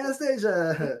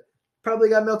 Anastasia probably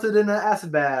got melted in an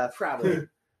acid bath. Probably.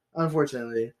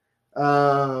 Unfortunately.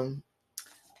 I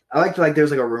like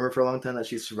there's like a rumor for a long time that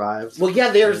she survived. Well, yeah,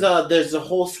 there's a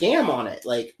whole scam on it.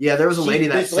 Like, yeah, there was a lady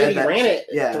that this lady said that ran it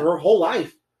for her whole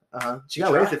life. She got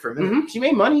away with it for a minute. Mm-hmm. She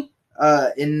made money.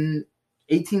 In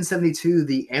 1872,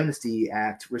 the Amnesty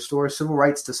Act restores civil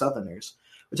rights to Southerners,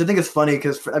 which I think is funny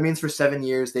because that means for 7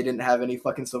 years they didn't have any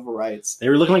fucking civil rights. They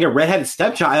were looking like a redheaded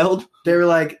stepchild. They were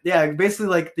like, yeah, basically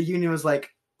like the union was like,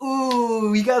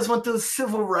 ooh, you guys want those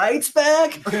civil rights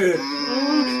back?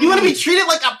 You want to be treated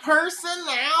like a person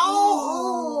now?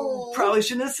 Ooh, probably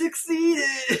shouldn't have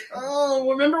succeeded. Oh,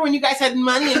 remember when you guys had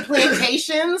money and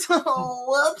plantations? Oh,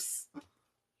 whoops.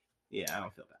 Yeah, I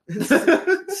don't feel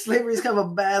bad. Slavery's kind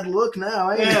of a bad look now,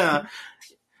 ain't it? Yeah.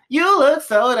 You look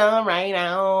so dumb right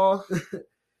now.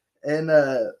 In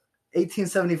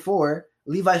 1874,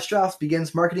 Levi Strauss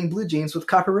begins marketing blue jeans with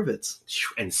copper rivets.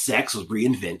 And sex was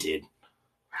reinvented.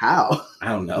 How? I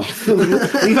don't know.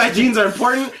 Levi jeans are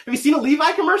important. Have you seen a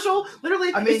Levi commercial? Literally,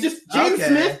 it's just James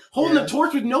Smith holding a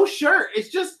torch with no shirt. It's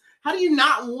just, how do you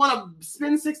not want to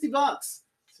spend $60?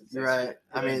 You're right.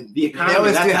 I mean, the economy, they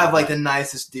always do have like the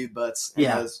nicest dude butts.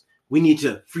 Yeah. We need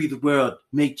to free the world,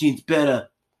 make jeans better.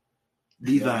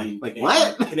 Levi. Like,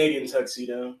 what? Canadian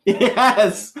tuxedo.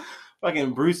 Yes.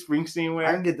 Fucking Bruce Springsteen wear.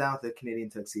 I can get down with a Canadian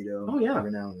tuxedo. Oh, yeah. Every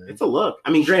now and then. It's a look.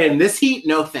 I mean, granted, in this heat,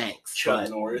 no thanks. Chuck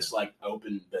Norris, like,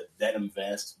 open the denim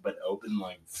vest, but open,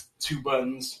 like, 2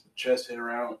 buttons, chest hit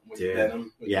around with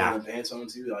denim, with denim pants on,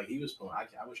 too. Like, he was pulling. I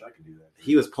wish I could do that.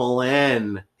 He was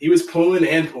pulling. He was pulling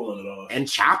and pulling it off. And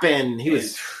chopping. He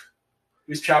was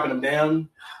chopping them down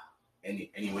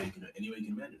any way he can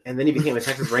manage it. And then he became a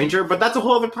Texas Ranger, but that's a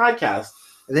whole other podcast.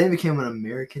 And then he became an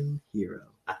American hero.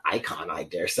 An icon, I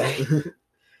dare say. In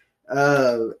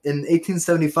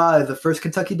 1875, the first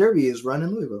Kentucky Derby is run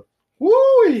in Louisville.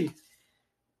 Woo!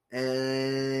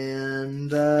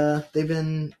 And they've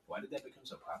been... Why did that become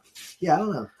so popular? Yeah, I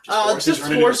don't know. Just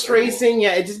horse racing.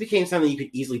 Yeah, it just became something you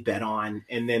could easily bet on,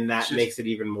 and then that makes it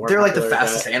even more. They're like the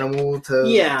fastest animal to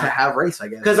have race, I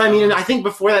guess. Because I mean, I think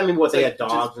before that, they had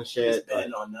dogs and shit.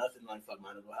 Betting on nothing, like fuck,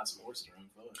 might as well have some horses around.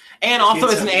 And also,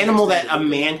 it's an animal that a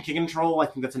man can control. I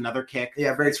think that's another kick.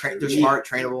 Yeah, very they're smart,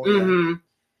 trainable. Mm-hmm.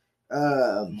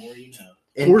 The more you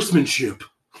know. Horsemanship.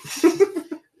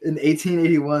 In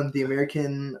 1881, the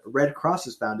American Red Cross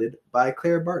is founded by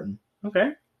Clara Barton.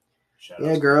 Okay. Shout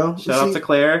out girl. Shout out to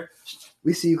Claire.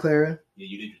 We see you, Clara. Yeah,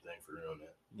 you did your thing for real, man.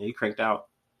 Yeah, you cranked out.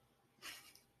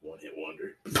 One-hit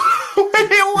wonder.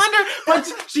 One-hit wonder?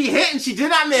 But she hit and she did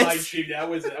not miss. Like, that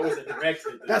was a direct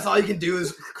hit. That's all you can do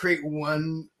is create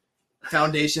one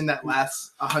foundation that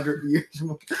lasts 100 years.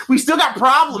 We still got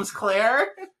problems, Claire.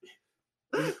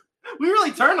 We really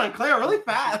turned on Claire really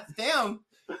fast. Damn.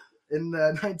 In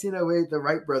 1908, the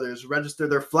Wright brothers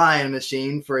registered their flying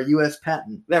machine for a U.S.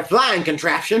 patent. Their flying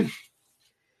contraption.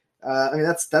 I mean,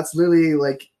 that's literally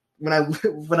like when I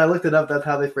looked it up, that's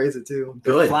how they phrase it too.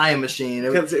 The Good. Flying machine.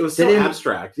 Because it was so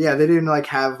abstract. Yeah, they didn't like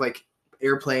have like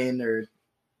airplane or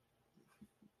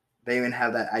they even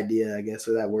have that idea, I guess,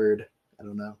 or that word. I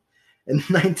don't know. In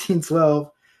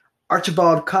 1912,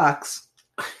 Archibald Cox.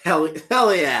 Hell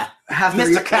yeah.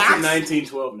 Mr. Cox. That's a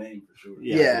 1912 name for sure.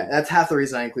 Yeah, that's half the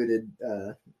reason I included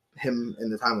him in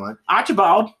the timeline.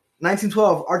 Archibald.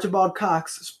 1912, Archibald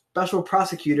Cox, special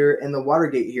prosecutor in the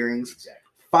Watergate hearings,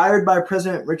 fired by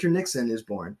President Richard Nixon, is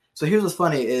born. So here's what's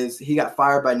funny is he got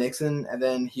fired by Nixon, and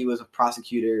then he was a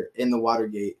prosecutor in the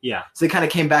Watergate. Yeah. So he kind of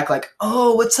came back like,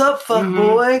 oh, what's up,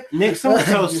 fuckboy? Nixon was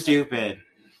so stupid.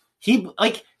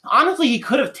 Honestly, he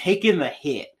could have taken the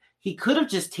hit. He could have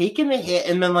just taken the hit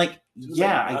and been like,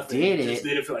 yeah, I did it. Just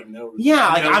did it for like no reason. Yeah,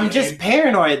 like I'm just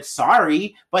paranoid,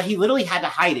 sorry. But he literally had to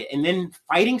hide it. And then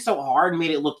fighting so hard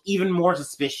made it look even more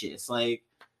suspicious. Like,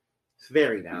 it's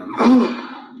very dumb.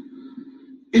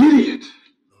 Idiot.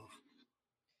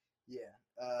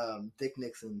 Yeah. Dick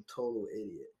Nixon, total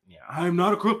idiot. Yeah, I'm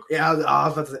not a crook. Yeah, I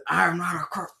was about to say, I'm not a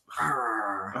crook.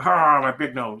 My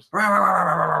big nose.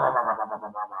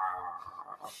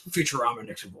 Futurama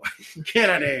Nixon boy.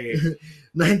 Kennedy.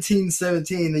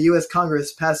 1917, the U.S.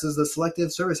 Congress passes the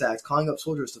Selective Service Act, calling up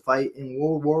soldiers to fight in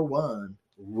World War I.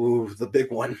 Ooh, the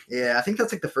big one. Yeah, I think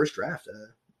that's like the first draft.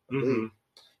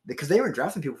 Because they weren't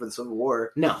drafting people for the Civil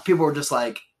War. No. People were just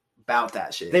like about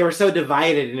that shit. They were so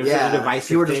divided, and it was such a divisive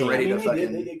people were just thing. ready to they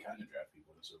fucking. did kind of draft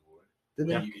people in the Civil War. Did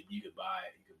they? You could buy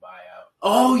out.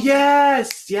 Oh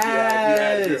yes,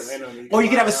 Yeah, yes. you Or you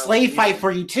could have a buy out. slave fight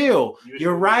for you too. You You're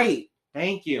should- right.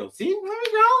 Thank you. See, there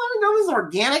we go. This is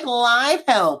organic live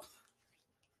help.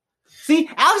 See,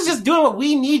 Alex is just doing what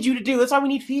we need you to do. That's why we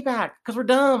need feedback, because we're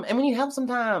dumb and we need help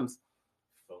sometimes.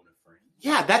 Phone a friend.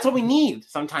 Yeah, that's what we need.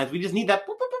 Sometimes we just need that.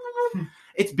 Boop, boop, boop, boop, boop.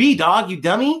 It's B, dog, you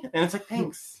dummy. And it's like,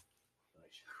 thanks.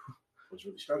 I was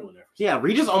really struggling there. Yeah,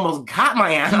 Regis almost got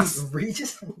my ass.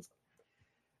 Regis. In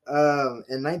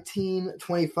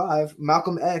 1925,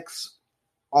 Malcolm X,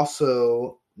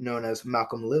 also known as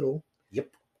Malcolm Little,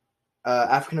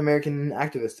 African American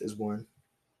activist, is born.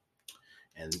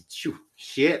 And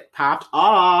shit popped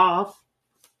off.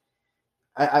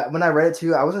 I when I read it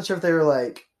too, I wasn't sure if they were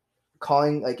like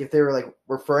calling, like if they were like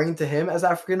referring to him as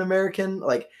African American,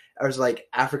 like as like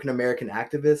African American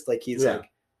activist, like he's like.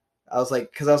 I was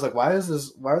like, why are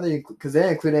they? Because they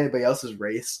didn't include anybody else's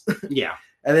race. Yeah.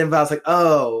 And then but I was like,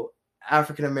 oh,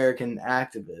 African American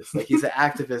activist. Like he's an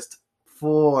activist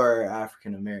for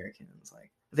African Americans. Like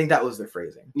I think that was their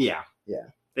phrasing. Yeah. Yeah.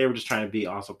 They were just trying to be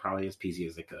also probably as PC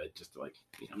as they could, just to like,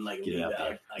 I'm like, get it out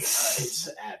there. Because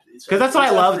that's what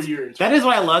I loved. That is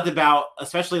what I loved about,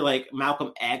 especially like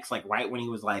Malcolm X, like right when he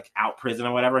was like out prison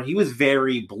or whatever, he was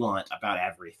very blunt about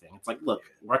everything. It's like, look,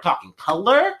 we're talking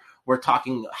color, we're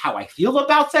talking how I feel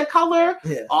about said color,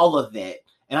 all of it,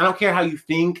 and I don't care how you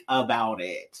think about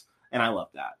it, and I love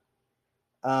that.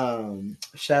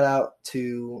 Shout out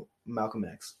to Malcolm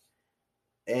X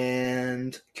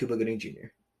and Cuba Gooding Jr.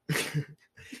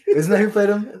 Isn't that who played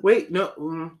him? Wait, no.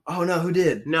 Oh no, who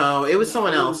did? No, it was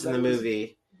someone else in the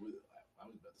movie. I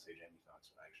was about to say Jamie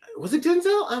Foxx, actually. Was it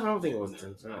Denzel? I don't think it was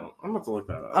Denzel. I'm about to look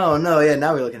that up. Oh no, yeah,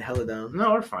 now we're looking hella down.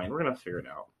 No, we're fine. We're gonna figure it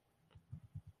out.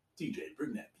 DJ,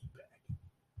 bring that beat back.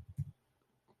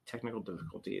 Technical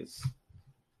difficulties.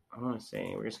 I'm gonna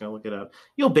say we're just gonna look it up.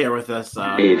 You'll bear with us.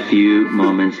 A few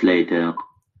moments later.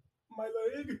 My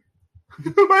leg.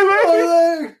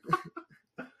 My leg.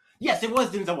 Yes, it was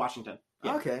Denzel Washington.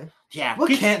 Yeah. Okay. Yeah.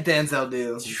 What can't Denzel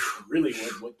do? Really,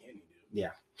 what can he do?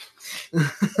 Yeah.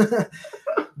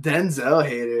 Denzel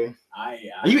hater. Are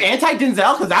you anti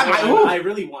Denzel? Because that might. I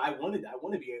really want. I want to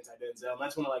be anti Denzel.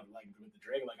 That's when I like with the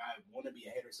Drake. Like I want to be a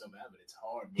hater so bad, but it's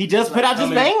hard. He just put out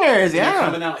just bangers. Yeah.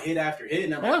 Coming out hit after hit,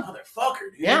 and I'm like,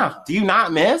 motherfucker, dude. Yeah. Do you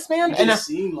not miss, man? And it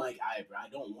seemed like I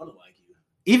don't want to like you.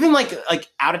 Even like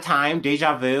Out of Time,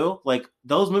 Deja Vu, like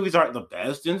those movies aren't the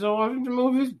best Denzel Washington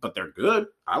movies, but they're good.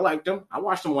 I liked them. I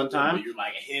watched them one time. But you're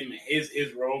like him, his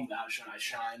role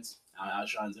outshines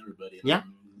everybody. Yeah.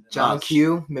 John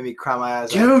Q made me cry my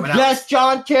eyes out. Dude, yes,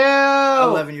 John Q.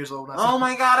 11 years old. Oh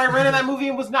my god, I rented that movie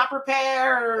and was not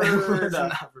prepared.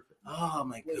 Oh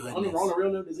my goodness. On a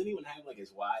real note, does anyone have like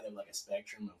as wide of like a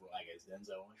spectrum of like as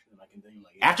Denzel Washington? I can think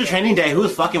like after Training Day, who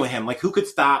was fucking with him? Like who could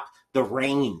stop the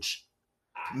range?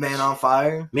 Man on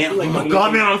Fire. Man, oh my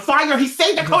god, Man on Fire! He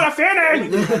saved Dakota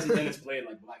Fanning. Dennis played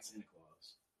like Black Santa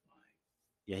Claus.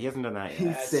 Yeah, he hasn't done that He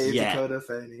yet. saved Dakota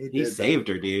Fanning. He saved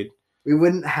her, dude. We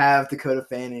wouldn't have Dakota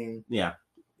Fanning. Yeah.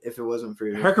 If it wasn't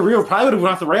for her career probably would have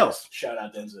went off the rails. Shout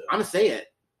out Denzel. I'm gonna say it.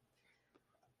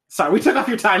 Sorry, we took off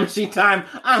your time machine time.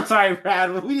 I'm sorry,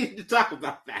 Brad, but we need to talk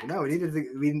about that. No,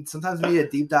 sometimes we need a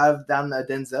deep dive down the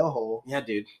Denzel hole. Yeah,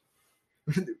 dude.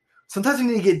 Sometimes we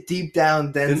need to get deep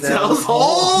down Denzel's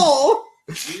hole.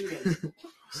 Just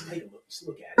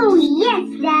look at it. Oh yes,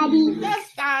 Daddy. Yes,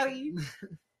 Daddy.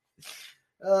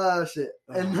 Oh shit!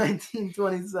 In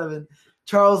 1927,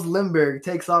 Charles Lindbergh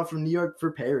takes off from New York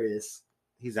for Paris.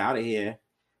 He's out of here.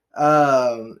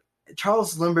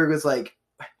 Charles Lindbergh was like,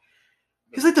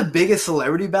 he's like the biggest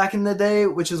celebrity back in the day,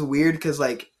 which is weird because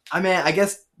like, I mean, I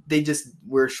guess they just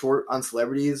were short on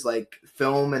celebrities, like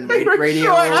film and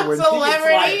radio.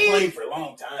 Celebrities for a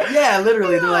long time. Yeah,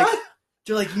 literally, they're like,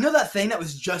 you know that thing that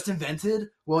was just invented?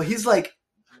 Well, he's like,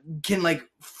 can like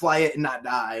fly it and not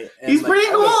die. And, he's like, pretty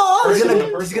cool. He's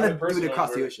gonna do it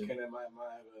across the ocean.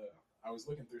 I was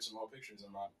looking through some old pictures,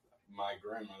 and my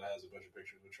grandmother has a bunch of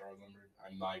pictures with Charles Lindbergh.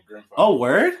 And my grandfather. Oh,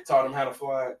 word! Taught him how to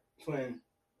fly plane.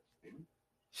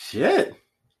 Shit.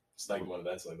 It's like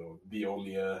that's like the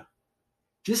only.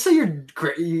 Just say your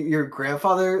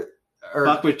grandfather or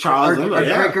fuck with Charles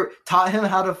Lindbergh taught him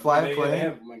how to fly a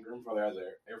plane. My grandfather has an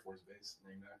Air Force base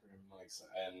named after him,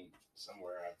 and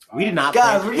somewhere. We did not.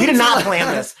 We did not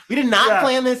plan this. We did not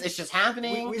plan this. It's just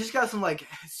happening. We just got some like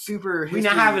super. We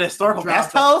now have an historical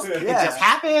guest host. Yeah. It just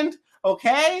happened.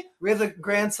 Okay. We have the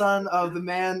grandson of the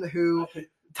man who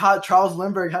Charles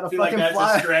Lindbergh had I a feel like fucking that's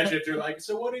fly. a stretch if you're like,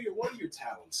 so what are your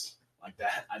talents? Like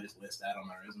that, I just list that on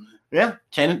my resume. Yeah,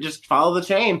 just follow the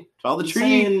chain, follow the I'm tree.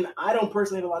 saying, I don't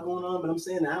personally have a lot going on, but I'm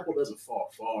saying the apple doesn't fall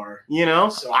far. You know,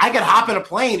 So I could hop in a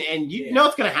plane, and you Yeah. know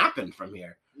what's gonna happen from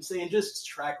here. I'm saying just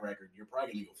track record, you're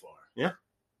probably gonna go far.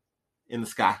 In the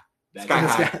sky, That's Sky In the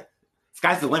high. sky.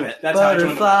 Sky's the limit. That's how I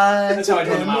joined the Butterfly. That's how I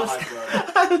joined the in Mile the High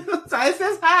sky. Club. Sky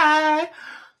says hi.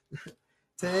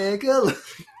 Take a look.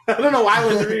 I don't know why I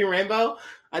was reading Rainbow.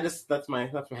 That's my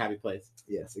happy place.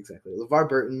 Yes, exactly. LeVar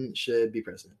Burton should be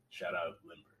president. Shout out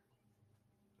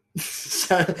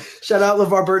Lindbergh. Shout out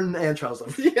LeVar Burton and Charles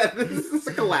Lindbergh. Yeah, this is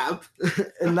a collab.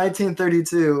 In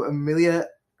 1932, Amelia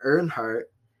Earhart.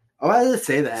 Oh, I did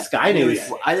say that. Sky News.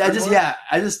 I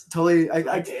just totally. Dale.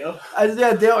 Dale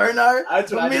Earnhardt.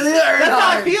 That's what I Amelia just- Earhart. That's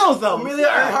how it feels, though. Amelia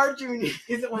Earhart Jr. Is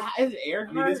it Earhart?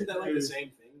 I mean, isn't that like the same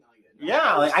thing?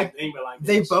 Yeah, like, I think, but like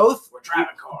They this, both- we're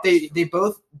driving cars. They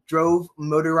both drove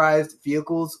motorized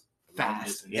vehicles fast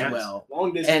distance. as Yeah. well,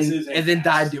 long distances, and then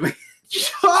died doing.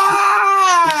 True.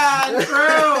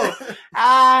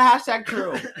 Hashtag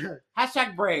true.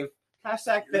 Hashtag brave.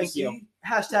 Hashtag thank you.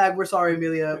 Hashtag we're sorry,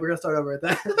 Amelia. We're gonna start over at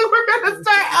that. We're gonna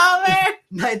start over.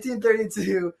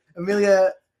 1932,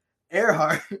 Amelia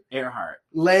Earhart Earhart.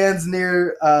 lands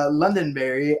near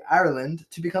Londonderry, Ireland,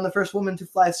 to become the first woman to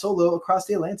fly solo across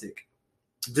the Atlantic.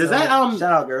 Does So, that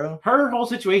shout out, girl? her whole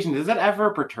situation? Does that ever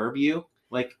perturb you?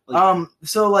 Like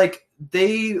So like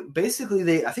they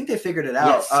basically I think they figured it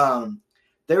out. Yes.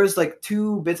 There was like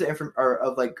two bits of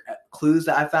clues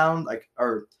that I found, like,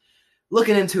 or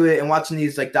looking into it and watching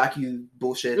these like docu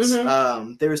bullshits.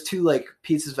 Mhm. There was two like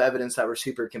pieces of evidence that were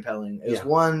super compelling. It was Yeah.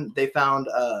 one, they found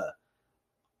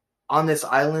on this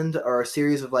island, or a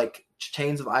series of like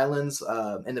chains of islands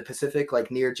in the Pacific, like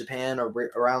near Japan, or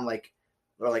around like,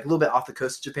 or like a little bit off the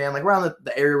coast of Japan, like around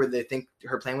the area where they think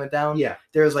her plane went down. yeah.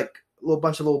 There was like a little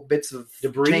bunch of little bits of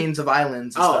Debris? chains of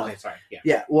islands and Oh, stuff. okay, sorry. Yeah.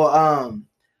 Yeah, well,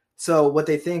 so what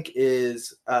they think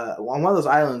is on one of those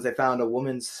islands they found a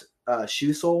woman's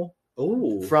shoe sole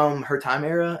Oh. from her time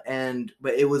era,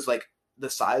 but it was like the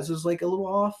size was like a little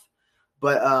off,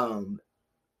 but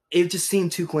it just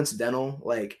seemed too coincidental.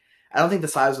 Like, I don't think the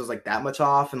size was like that much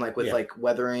off, and like with like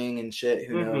weathering and shit,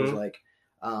 who knows? Mhm. Like,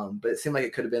 but it seemed like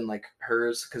it could have been like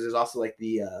hers, because there's also like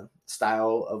the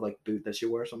style of like boot that she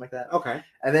wore, or something like that. Okay.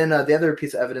 And then the other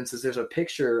piece of evidence is there's a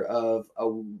picture of a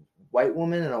white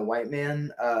woman and a white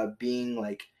man being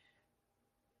like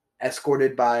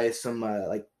escorted by some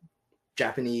like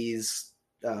Japanese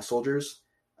soldiers,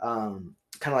 kind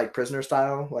of like prisoner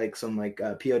style, like some like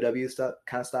POW stuff,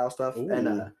 kind of style stuff.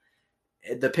 Ooh.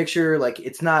 And the picture, like,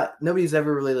 it's not, nobody's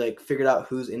ever really like figured out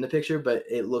who's in the picture, but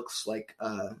it looks like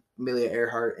Amelia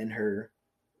Earhart and her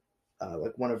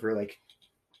like one of her like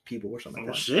people or something Oh,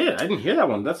 like that. shit. I didn't hear that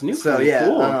one. That's new. So for me. yeah,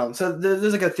 Cool. so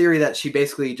there's like a theory that she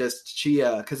basically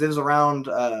because it was around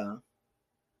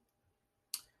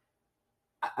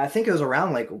I think it was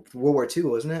around like World War II,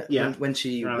 wasn't it? Yeah. when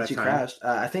she Around that time. crashed.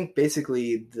 I think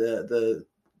basically the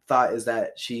thought is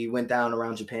that she went down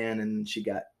around Japan and she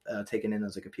got taken in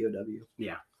as like a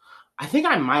POW. I think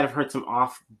I might have heard some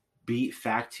offbeat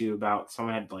fact too about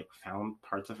someone had like found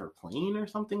parts of her plane or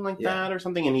something like Yeah. that or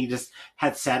something, and he just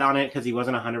had sat on it because he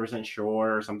wasn't 100%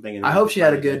 sure or something. And I then hope she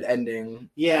had a decided good ending.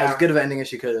 Yeah. As good of an ending as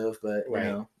she could have, but Right.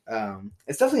 you know,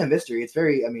 it's definitely a mystery. It's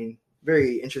very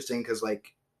interesting because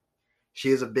like she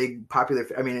is a big popular.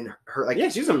 I mean, her like yeah,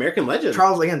 she's an American legend.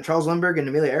 Charles Lindbergh and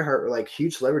Amelia Earhart were like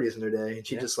huge celebrities in their day, and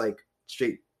she Yeah. just like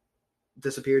straight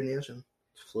disappeared in the ocean.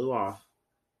 Flew off.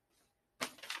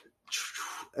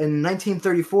 In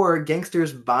 1934,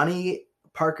 gangsters Bonnie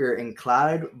Parker and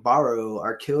Clyde Barrow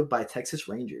are killed by Texas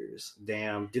Rangers.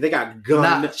 Damn. Dude, they got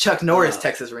gunned. Not Chuck Norris, Uh,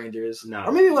 Texas Rangers. no.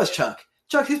 Or maybe it was Chuck.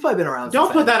 Chuck, he's probably been around. Don't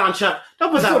since put then. that on Chuck.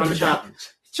 Don't put that on Chuck.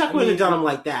 Chuck I wouldn't have mean- done him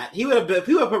like that. He would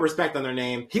have put respect on their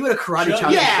name. He would have karate Chuck,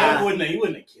 chopped. Yeah. Chuck he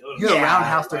wouldn't have killed He him. would have Yeah.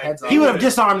 roundhoused their heads off. He would have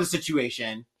disarmed the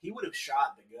situation. He would have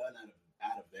shot the gun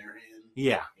out of their hand.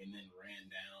 Yeah. And then ran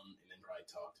down, and then probably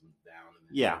talked him down. And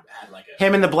then Yeah. had like a,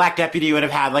 Him and the black deputy would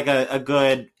have had like a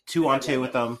good 2-on-2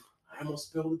 with them. I almost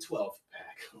spilled a 12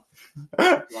 pack.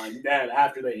 Like that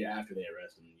after they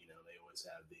arrest him, you know, they always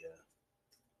have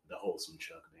the wholesome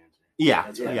Chuck banter. Yeah.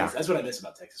 That's what I Yeah. miss. That's what I miss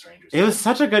about Texas Rangers. It was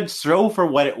such a good show for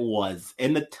what it was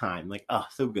in the time. Like, oh,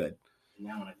 so good.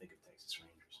 Now when I think of Texas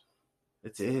Rangers,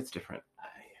 It's different.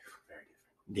 very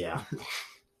different. Yeah.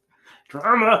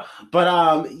 Drama.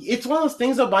 But it's one of those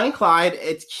things though, Bonnie and Clyde,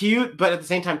 it's cute, but at the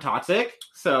same time toxic.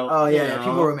 So Oh yeah, you yeah. know.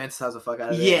 People romanticize the fuck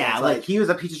out of it. Yeah, It's like he was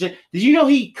a piece of shit. Did you know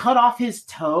he cut off his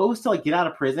toes to like get out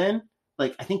of prison?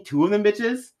 Like I think 2 of them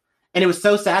bitches. And it was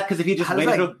so sad because if he just How does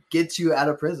waited, that get you out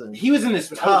of prison? he was in this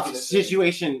That's what I was tough gonna say.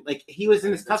 situation. Like he was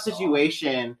in this tough That's all.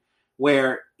 situation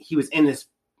where he was in this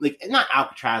like not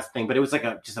Alcatraz thing, but it was like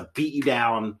just a beat you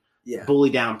down, Yeah. bully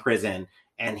down prison,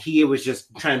 and he was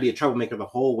just trying to be a troublemaker the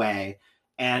whole way.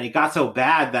 And it got so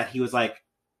bad that he was like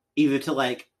either to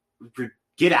like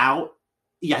get out.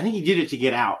 Yeah, I think he did it to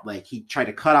get out. Like he tried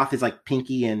to cut off his like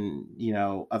pinky and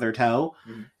other toe,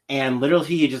 Mhm. and literally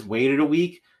he just waited a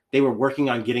week. They were working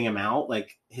on getting him out,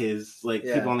 like his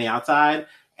Yeah. people on the outside,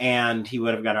 and he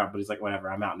would have got out, but he's like,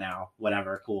 whatever, I'm out now,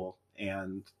 whatever, cool.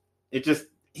 And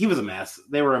he was a mess.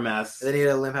 They were a mess. And then he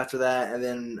had a limp after that, and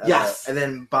then Yes. and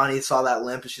then Bonnie saw that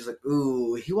limp, and she's like,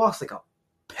 "Ooh, he walks like a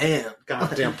pimp."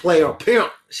 Goddamn player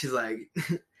pimp. She's like,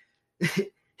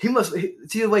 "He must see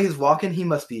the way he's walking. He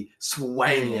must be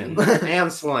swanging."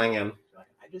 And slanging. Like,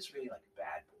 I just really like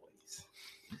bad boys.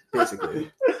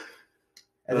 Basically.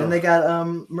 And then they got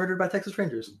murdered by Texas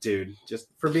Rangers Dude, just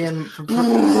for being for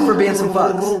being some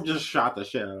fucks. Just shot the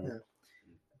shit out of him.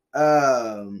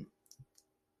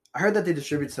 I heard that they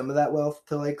distribute some of that wealth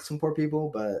to like some poor people,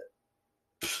 but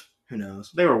who knows?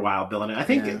 They were wild billing it. I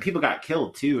think Yeah. people got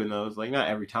killed too in those, like not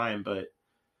every time, but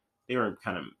they were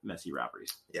kind of messy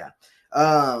robberies. In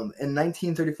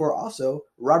 1934, also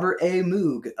Robert A.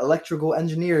 Moog, electrical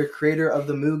engineer, creator of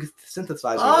the Moog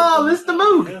synthesizer. Oh, Mr.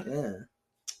 Moog. Yeah,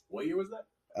 What year was that?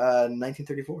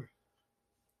 1934.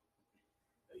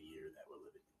 A year that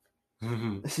we're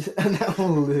living. And that will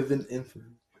live in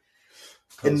infamy.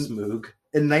 Post Moog.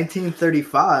 In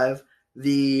 1935,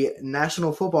 the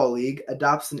National Football League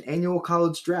adopts an annual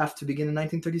college draft to begin in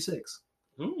 1936.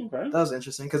 Okay. That was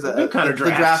interesting because A good kind of the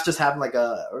draft. draft just happened it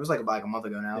was like about a month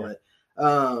ago now. Yeah. But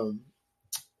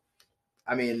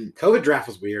I mean, COVID draft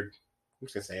was weird. I'm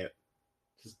just gonna say it.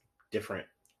 Just different.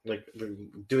 Like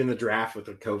doing the draft with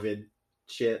the COVID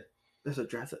shit. there's a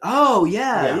draft. Oh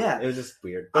yeah. It was just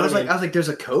weird. I was like, there's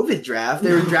a COVID draft.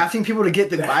 They were drafting people to get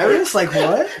the virus. Like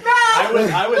what?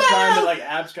 I was trying to like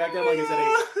abstract that like is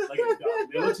that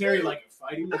a military like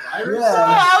fighting the virus? Yeah.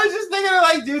 I was just thinking of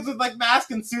like dudes with like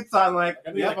masks and suits on. Like, I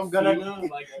mean, yep, like, I'm gonna. FEMA,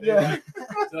 like, are they, Yeah.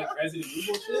 like Resident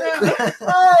Evil shit? Yeah.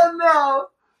 Oh no.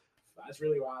 That's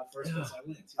really wild. First place I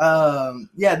went to.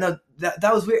 Yeah, no,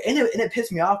 that was weird, and it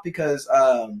pissed me off because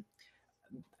I'm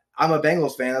a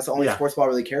Bengals fan. That's the only Yeah. sports ball I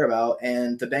really care about.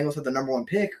 And the Bengals had the number 1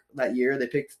 pick that year. They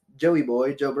picked Joe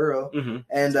Burrow, Mm-hmm.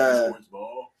 and Sports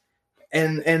ball.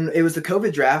 and it was the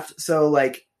COVID draft. So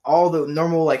like all the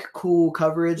normal like cool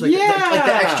coverage, like Yeah. like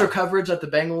the extra coverage that the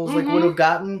Bengals like Mhm. would have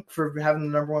gotten for having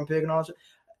the number 1 pick and all that shit.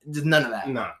 Just none of that.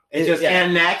 No, it just Yeah.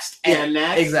 and next and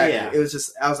next. Exactly. Yeah. It was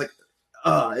just I was like,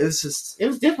 it was just. It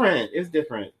was different. It was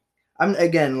different. I'm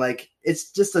again like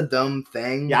it's just a dumb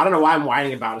thing. Yeah, I don't know why I'm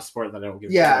whining about a sport that I don't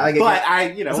give. a Yeah, shit like, about. But I,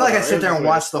 It's not like I sit there and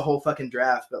watch the whole fucking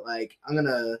draft, but like I'm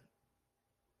gonna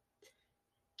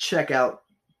check out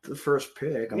the first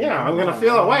pick. Yeah, I'm gonna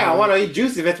feel it way. I want to eat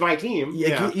juice if it's my team.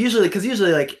 Yeah, usually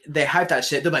like they hype that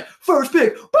shit. They're like first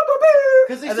pick,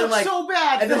 because they and then suck like so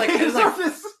bad. and then, like, They it's like- suck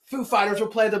this- Foo Fighters will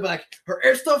play. They'll be like,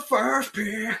 it's the first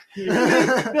pick.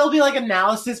 There'll be like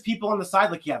analysis people on the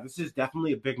side, like, yeah, this is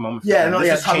definitely a big moment. For Yeah, them. no, This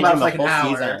yeah, is talking about it changing for like the an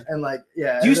whole hour, season. and like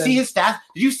yeah. Do you and see then his stats?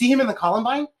 Did you see him in the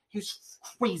Columbine? He was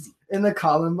crazy. in the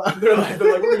Columbine? They're like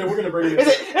we're gonna bring Is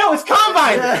it? No, it's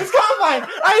Combine. Yeah. It's Combine.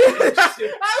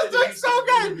 I was like so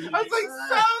good. I was like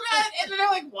so good, and then they're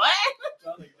like, what?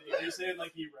 Are you saying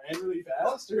like he ran really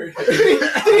fast, or? Did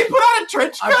he put on a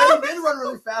trench I coat? bet he did run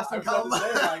really fast I in was about to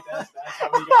Columbine. say like that's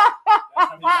how he got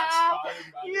spotted.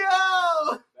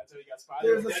 Yo. That's how he got spotted.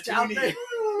 There's Like, a that's scout who he there. is.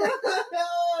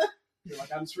 You're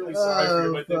like, I'm just really sorry for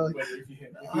you, but Oh, if you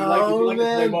Oh, like to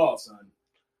play man. ball, son.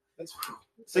 That's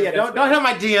So yeah, don't hit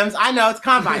my DMs. I know it's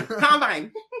Combine.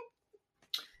 Combine.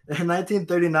 In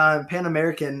 1939, Pan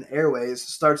American Airways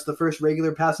starts the first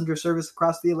regular passenger service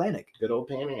across the Atlantic. Good old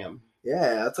Pan Am.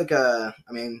 Yeah, that's like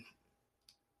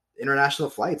international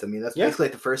flights. I mean, that's Yeah. basically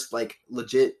like the first like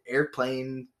legit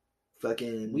airplane.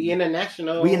 Fucking. We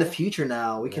international. We in the future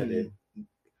now. We Yeah, can. dude.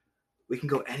 We can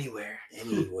go anywhere.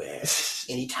 Anywhere,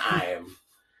 anytime.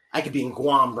 I could be in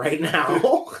Guam right now.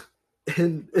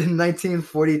 In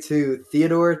 1942,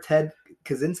 Theodore Ted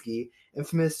Kaczynski,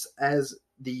 infamous as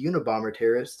the Unabomber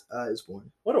terrorist, is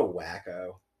born. What a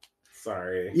wacko.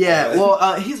 Sorry. Yeah,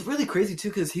 well, he's really crazy too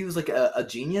because he was like a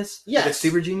genius, like a Yes.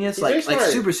 super genius, He's very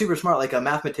like smart. super smart, like a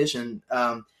mathematician.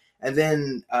 And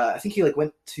then I think he like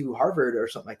went to Harvard or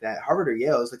something like that. Harvard or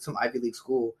Yale, it was like some Ivy League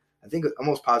school. I think I'm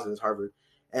almost positive it's Harvard.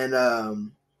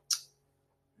 And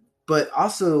but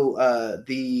also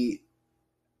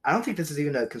I don't think this is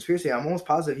even a conspiracy. I'm almost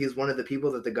positive he was one of the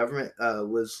people that the government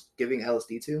was giving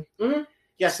LSD to. Mhm.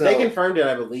 Yes, So- they confirmed it,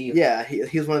 I believe. Yeah,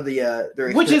 he was one of the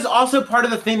Which is also part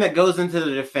of the thing that goes into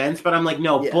the defense, but I'm like,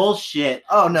 no, Yeah. bullshit.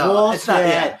 oh no, Bullshit. it's not.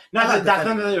 Yeah, Not I'm that that's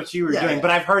defending not it. what you were Yeah, doing, yeah.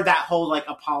 but I've heard that whole like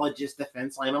apologist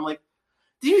defense line. I'm like,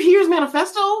 did you hear his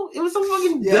manifesto? It was so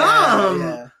fucking dumb.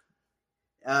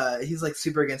 Yeah. He's like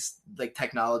super against like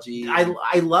technology.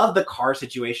 I love the car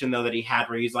situation though that he had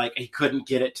where he's like he couldn't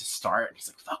get it to start. And he's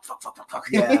like fuck.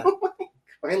 Yeah.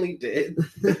 Finally did.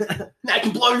 Now I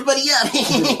can blow everybody up.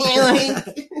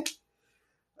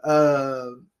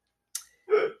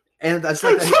 And that's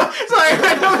like Sorry,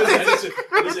 I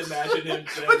I just imagine him.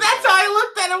 But that's how I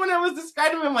looked at it when I was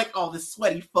describing him. I'm like, oh, this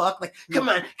sweaty fuck. Like, come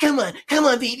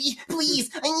on, baby.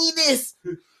 Please, I need this.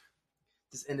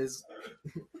 just in his.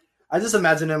 I just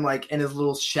imagine him like in his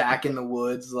little shack in the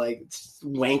woods, like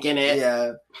Wanking it.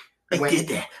 yeah, I wank- did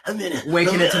that.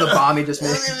 wanking it to the bomb he just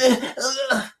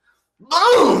made.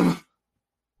 Boom!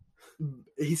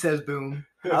 He says boom.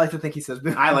 I like to think he says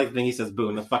boom. I like to think he says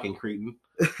boom, the fucking cretin.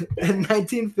 In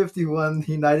 1951,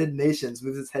 the United Nations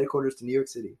moves its headquarters to New York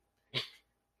City.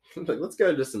 Like, let's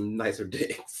go to some nicer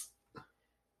digs.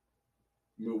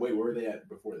 Wait, where were they at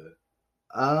before that?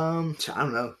 I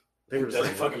don't know. They were Doesn't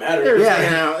just fucking like, matter. they were Yeah. just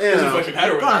hanging out, you Doesn't know. fucking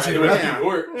matter. Honestly, They went to yeah. New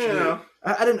York. You know.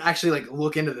 I didn't actually like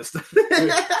look into this stuff.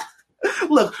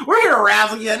 Look, we're here to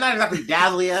razzle you, not exactly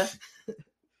dazzle you.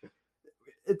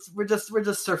 We're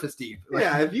just surface deep. Like,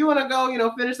 Yeah, if you want to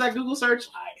go, finish that Google search,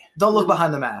 Don't look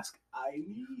behind the mask. I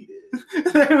need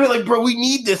it. they're like, bro, we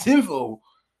need this info.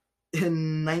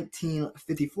 In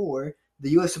 1954, the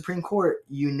U.S. Supreme Court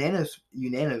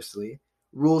unanimously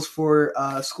rules for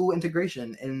school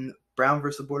integration in Brown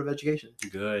versus Board of Education.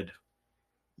 Good.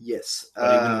 Yes.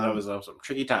 But even that was some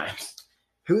tricky times.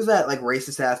 Who was that like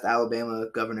racist ass Alabama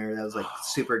governor that was like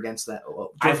super against that?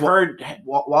 I've heard.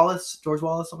 George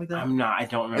Wallace, something like that. I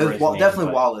don't It remember. was his name, definitely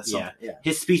but Wallace. Yeah, Yeah.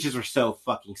 his speeches were so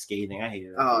fucking scathing. I hated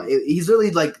it. Oh, he's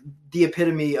really like the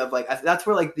epitome of like that's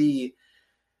where like the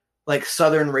like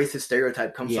Southern racist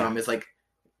stereotype comes Yeah. from. Is like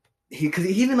because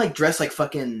he even like dressed like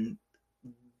fucking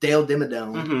Dale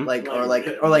Dimmadome,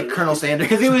 Mhm. or like Colonel Sanders.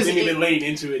 Because it was Didn't even laying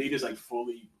into it. He just like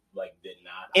fully like did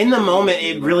not. in the moment.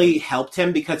 It really helped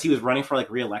him because he was running for like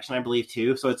re-election, I believe,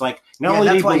 too. So it's like not Yeah, only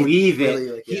did that's he why he believe it, really,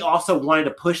 like, he yeah. also wanted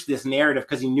to push this narrative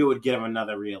because he knew it would get him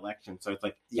another re-election. So it's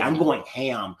like, yeah, I'm going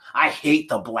ham. I hate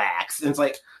the blacks. And it's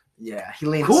like, Yeah, he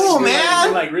leaned. Cool, You're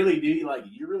man. Like really, dude. Like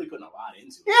you're really putting a lot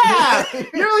into it. yeah,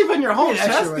 you're really putting your whole Yeah,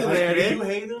 chest sure, in right. there, Like, dude. you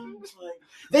hate them. It's like,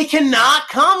 They cannot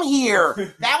come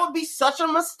here. That would be such a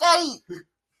mistake.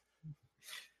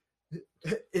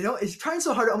 It's trying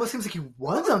so hard. It almost seems like he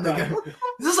wants them to go.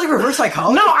 Is this like reverse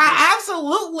psychology? No, I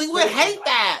absolutely would hate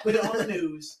that. put it on the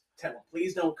news. Tell them,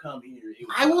 please don't come here. It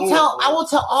was I will horrible.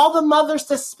 tell all the mothers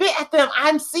to spit at them.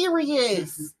 I'm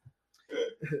serious.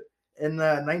 In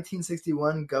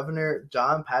 1961, Governor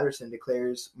John Patterson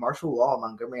declares martial law in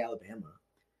Montgomery, Alabama,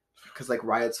 because like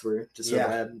riots were just so Yeah.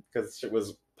 bad. Because shit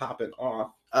was popping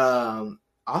off.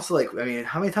 Also, like I mean,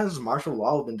 how many times has martial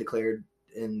law been declared?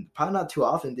 And probably not too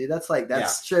often, dude. That's Yeah.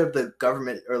 straight up the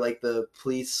government or like the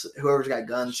police, whoever's got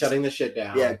guns, Shutting the shit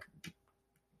down. yeah,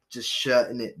 just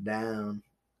shutting it down.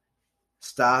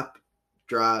 Stop,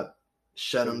 drop,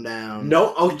 shut them down.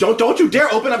 No, don't you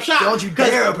dare open up shop. Don't you 'Cause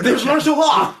dare open up There's shop. martial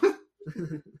law.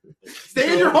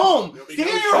 Stay in your home. There'll be Stay no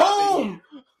in your shopping home.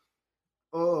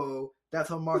 Oh, that's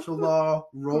how martial law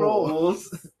rolls.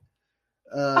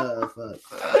 Fuck.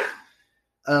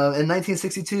 In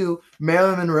 1962,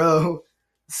 Marilyn Monroe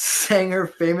sang her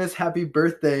famous "Happy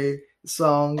Birthday"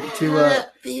 song to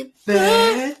Happy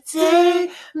birthday,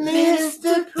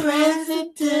 Mr.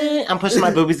 President. I'm pushing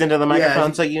my boobies into the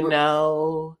microphone so you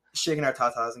know. shaking our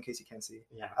tatas in case you can't see.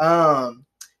 Yeah.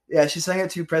 Yeah, she sang it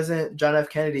to President John F.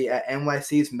 Kennedy at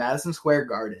NYC's Madison Square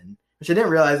Garden, which I didn't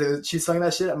realize she sang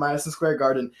that shit at Madison Square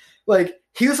Garden. Like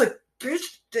he was like, "Bitch,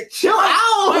 Chill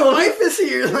out. my wife is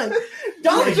here." Like,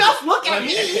 Don't like, just look at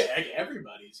Like, me.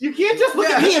 everybody's. You can't just look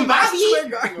at Yeah, me and Madison Bobby. Square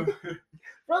Garden.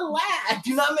 Relax.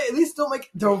 Do not at least don't make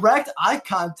direct eye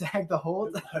contact the whole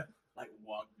time. Like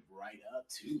walk right up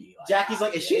to me. Like, Jackie's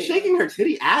like, is she "Hey." shaking her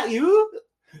titty at you?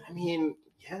 I mean,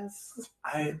 yes.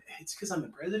 It's because I'm the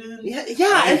president. Yeah,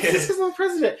 it's just because I'm the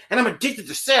president. And I'm addicted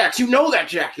to sex. You know that,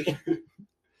 Jackie.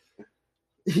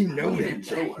 You I know don't it.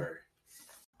 even know her.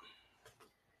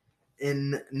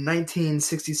 In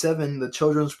 1967, the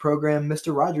children's program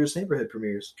Mr. Rogers' Neighborhood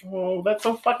premieres. Oh, that's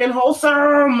so fucking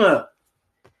wholesome.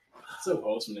 It's so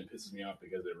wholesome it pisses me off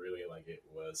because it really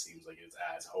seems like it's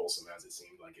as wholesome as it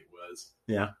seemed like it was.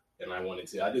 Yeah. And I wanted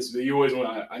to. You always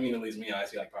want. I mean, at least me. I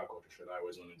see like pop culture shit. I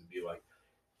always wanted to be like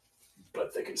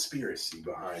But the conspiracy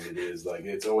behind it is like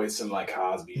it's always some like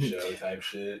Cosby Show type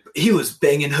shit. He was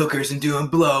banging hookers and doing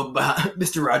blow behind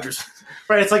Mr. Rogers.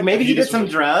 Right, it's like maybe He he did just some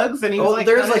was- drugs and he was Well, like,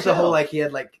 there's kinda like the whole chill. like he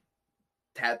had like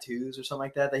tattoos or something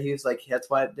like that. That he was like that's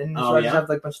why didn't Mr. Oh, Rogers yeah? have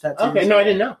like a bunch of tattoos? Okay, no, I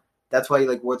didn't know. That's why he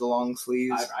like wore the long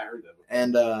sleeves. I heard that.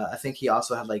 And I think he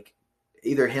also had like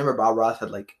either him or Bob Ross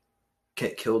had like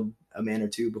killed a man or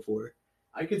two before.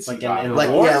 I could see Like Bob in Like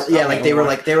Ross. wars? yeah, Okay, like they were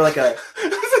like a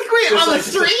It's like, wait, Just on like- the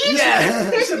street? Yeah.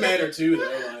 There's a man or two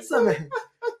though. Like, some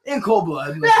in cold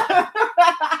blood. yeah,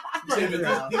 but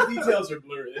the details are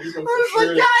blurry. They go I for was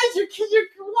sure. like, guys, you're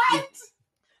what?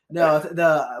 No,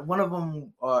 the one of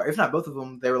them, or if not both of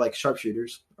them, they were like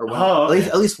sharpshooters, or one, Oh, okay.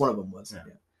 at least one of them was. Yeah.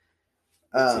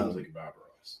 It seems like Bob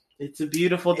Ross. It's a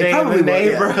beautiful It day in the probably was, yeah.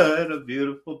 neighborhood. A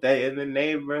beautiful day in the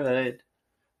neighborhood.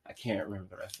 I can't remember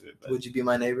the rest of it. But Would you be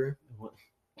my neighbor? What?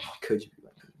 Could you be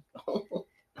my neighbor?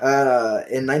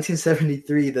 In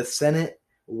 1973, the Senate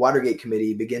Watergate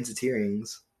Committee begins its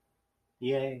hearings.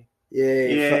 Yay.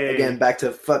 Yay! Yay. Again, back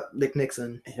to fuck Nick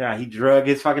Nixon. Yeah, he drug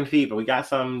his fucking feet, but we got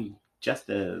some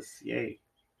justice. Yay.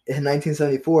 In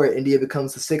 1974, India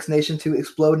becomes the sixth nation to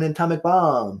explode an atomic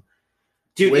bomb.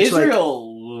 Dude, Which, like- Israel.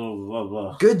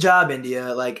 Good job,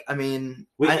 India. Like, I mean,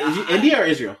 Wait, is it India or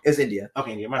Israel? It was India.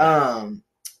 Okay, India. My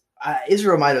bad.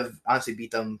 Israel might have honestly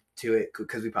beat them to it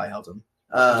because we probably helped them.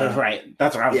 Right.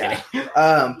 That's what I was yeah.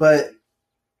 getting. But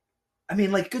I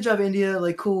mean, like, good job, India.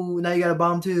 Like, cool. Now you got a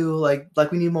bomb too. Like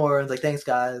we need more. Like, thanks,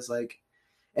 guys. Like,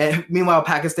 and meanwhile,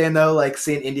 Pakistan though, like,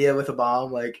 seeing India with a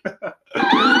bomb, like,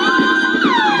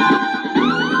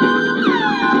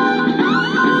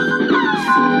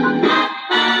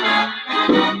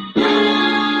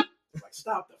 Like,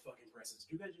 stop the fucking presses.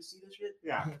 Do you guys just see this shit?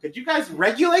 Yeah. Could you guys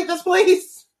regulate this,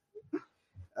 please?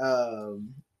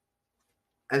 and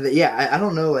yeah, I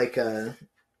don't know, like,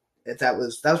 if that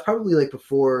was probably like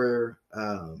before.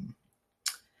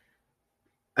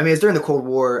 I mean, it's during the Cold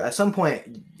War. At some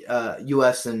point,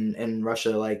 U.S. and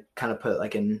Russia like kind of put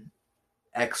like an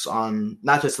X on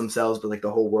not just themselves but like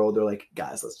the whole world. They're like,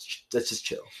 guys, let's just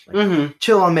chill, like, Mm-hmm.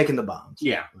 chill on making the bombs.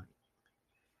 Yeah.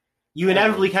 You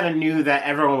inevitably kind of knew that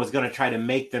everyone was going to try to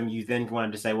make them. You then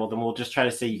wanted to say, well, then we'll just try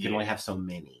to say you can only have so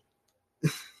many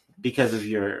because of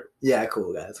your Yeah,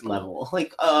 cool, guys. Cool. level.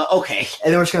 Like, okay.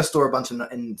 And then we're just gonna store a bunch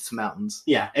in some mountains.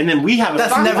 Yeah. And then we have a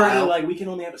That's stockpile. never- Like, we can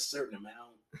only have a certain amount.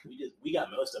 We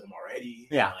got most of them already.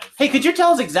 Yeah. Like, Hey, could you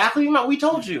tell us exactly what we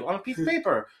told you on a piece of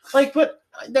paper? Like, but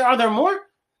are there more?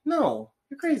 No.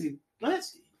 You're crazy. What?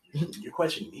 You're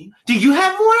questioning me? Do you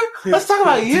have more? Let's talk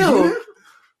about you.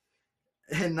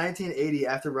 In 1980,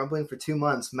 after rumbling for 2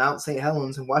 months, Mount St.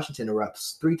 Helens in Washington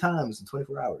erupts 3 times in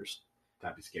 24 hours.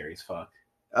 That'd be scary as fuck.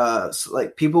 So,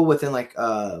 like, people within like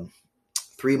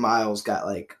 3 miles got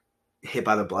like hit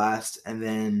by the blast, and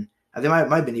then they might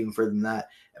have been even further than that.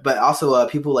 But also,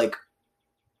 people like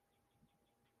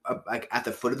at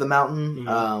the foot of the mountain,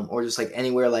 or just like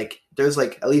anywhere. Like, there's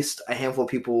like at least a handful of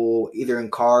people either in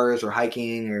cars or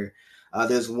hiking, or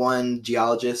there's one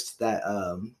geologist that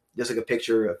there's like a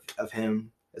picture of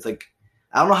him. It's like,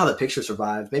 I don't know how the picture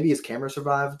survived. Maybe his camera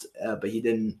survived, but he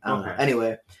didn't. I don't know. Okay.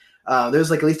 Anyway, there's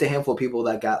like at least a handful of people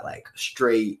that got like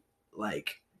straight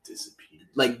Disappeared.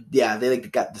 they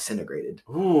like got disintegrated.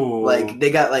 Ooh. Like,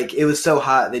 they got like, it was so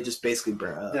hot they just basically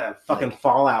burned up. that fucking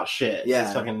Fallout shit. Yeah.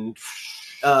 Just fucking.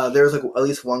 There was like at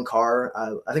least one car.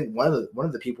 I think one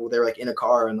of the people, they were like in a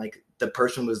car, and like the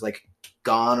person was like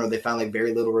gone, or they found like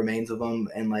very little remains of them,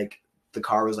 and like the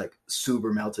car was like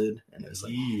super melted, and it was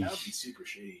like, That would be super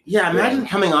shady. Yeah, imagine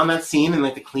coming on that scene and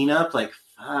like the cleanup, like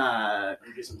fuck.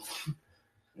 You're just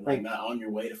like not on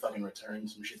your way to fucking return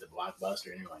some shit to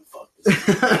Blockbuster, and you're like, fuck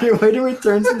this. on your way to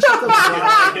return some shit.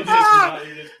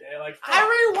 You're just there, like, fuck.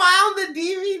 I rewound the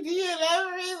DVD and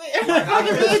everything.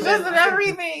 Fucking VHS and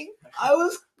everything. I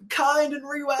was kind and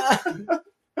rewound.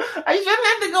 I shouldn't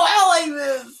have to go out like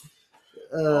this.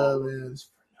 Oh man.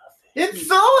 It's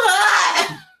so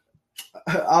hot.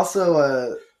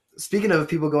 Also, speaking of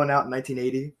people going out in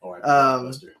 1980, Or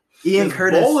Blockbuster. Ian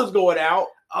Curtis. is going out.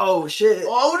 Oh shit!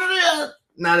 Oh shit.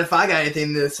 Not if I got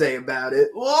anything to say about it.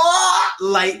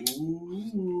 Light.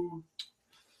 Ooh.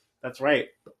 That's right.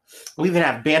 We even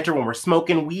have banter when we're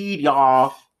smoking weed,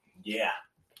 y'all. Yeah.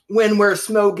 When we're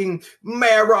smoking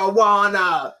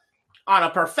marijuana. On a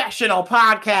professional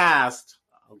podcast.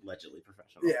 Allegedly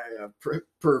professional. Yeah,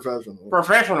 professional.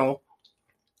 Professional.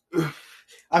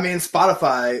 I mean,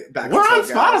 Spotify. Back We're on us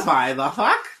up, guys. Spotify, the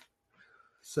fuck?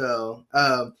 So,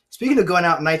 speaking of going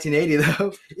out in 1980,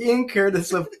 though, Ian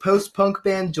Curtis of post-punk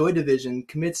band Joy Division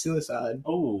commits suicide,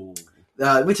 Oh.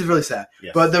 which is really sad.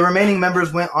 Yes. But the remaining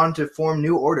members went on to form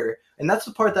New Order, and that's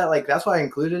the part that, like, that's why I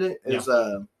included it. Is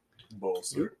Bowl,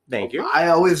 sir. Thank you.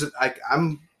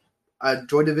 I'm a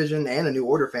Joy Division and a New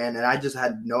Order fan, and I just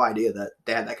had no idea that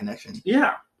they had that connection.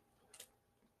 Yeah.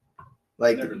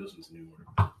 Like, Never listened to New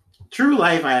Order. True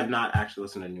Life, I have not actually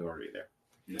listened to New Order either.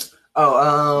 Never.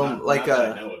 oh, Not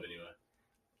that I know of anyway.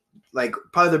 like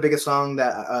probably their biggest song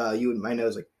that you might know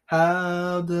is like,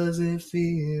 "How does it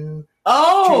feel?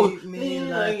 Oh! Treat me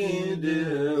like you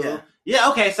do." Yeah. Yeah,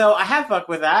 okay, so I have fucked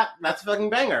with that. That's a fucking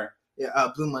banger. Yeah,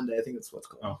 Blue Monday, I think that's what's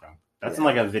called. Okay. That's in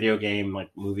like a video game, like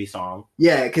movie song.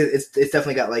 Yeah, because it's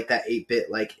definitely got like that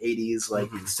 8-bit, like 80s, like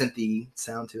synthy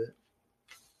sound to it.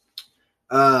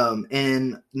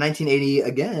 In 1980,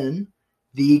 again,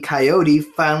 the Coyote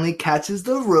finally catches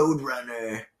the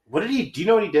Roadrunner. What did he? Do you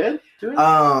know what he did to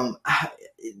it?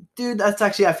 Dude, that's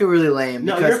actually, I feel really lame.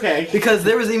 No, because, you're okay. Because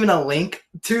there was even a link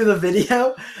to the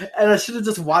video, and I should have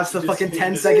just watched the fucking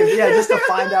 10 seconds, just to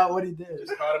find out what he did.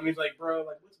 Just caught him. He's like, bro,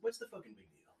 like, what's the fucking big deal?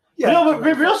 Yeah, no,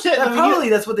 but real shit. Yeah, I mean, probably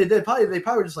that's what they did. They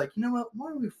probably were just like, you know what? Why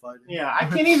are we fighting? Yeah, I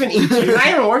can't even eat you. Not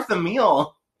even worth the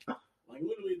meal. Like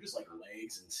literally just like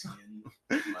legs and skin.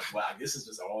 I'm like, wow, this is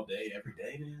just all day, every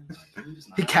day, man. Like, I'm just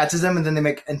not- He catches them, and then they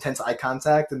make intense eye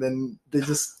contact, and then they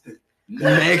just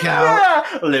make out.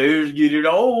 Let's get it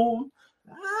on.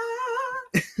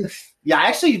 Yeah,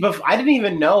 actually, I didn't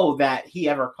even know that he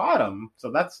ever caught him.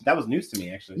 So that was news to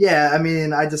me, actually. Yeah, I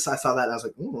mean, I saw that, and I was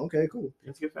like, ooh, okay, cool.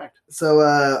 That's a good fact.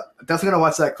 So, definitely gonna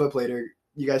watch that clip later.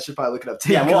 You guys should probably look it up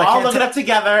too. Yeah, we'll all look it up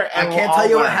together. I And can't we'll tell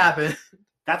you all what learn. happened.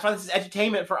 That's why this is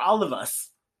entertainment for all of us.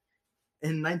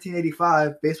 In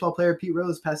 1985, baseball player Pete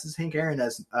Rose passes Hank Aaron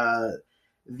as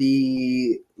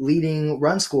the leading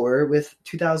run scorer with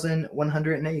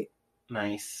 2,108.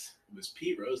 Nice. Was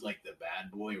Pete Rose like the bad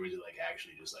boy, or was it like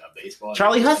actually just like a baseball?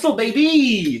 Charlie Hustle,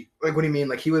 baby. Like, what do you mean?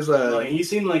 Like, he was Like, he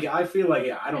seemed like, I feel like,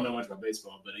 I don't know much about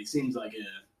baseball, but he seems like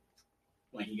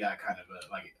he got kind of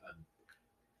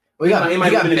well, he got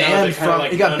limited banned knowledge, kind of from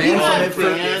like he got done banned from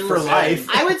wrong. it for life.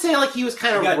 I would say like he was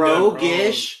kind He of got done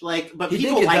roguish, like, but He did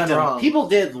people get liked done him. wrong. People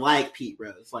did like Pete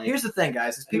Rose. Like, Here's the thing,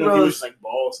 guys. Is I Pete know he was Rose like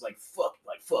balls, like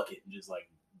fuck it, and just like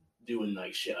doing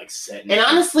like shit, like setting. and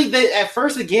honestly, at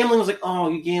first the gambling was like, oh,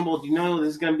 you gambled. You know this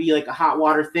is gonna be like a hot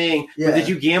water thing. Yeah. But did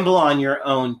you gamble on your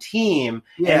own team?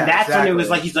 Yeah, and that's when it was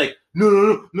exactly. like he's like,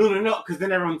 no. Because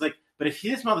then everyone's like, but if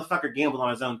this motherfucker gambled on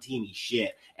his own team, he's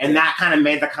shit. And that kind of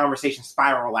made the conversation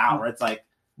spiral out where it's like,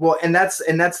 Well, and that's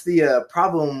the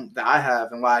problem that I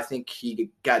have, and why I think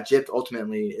he got gypped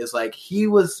ultimately is like he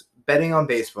was betting on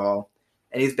baseball,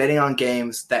 and he's betting on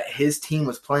games that his team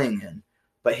was playing in.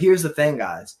 But here's the thing,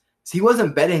 guys: so he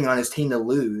wasn't betting on his team to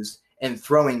lose and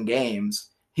throwing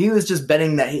games. He was just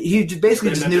betting that he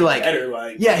basically just knew like,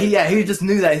 he just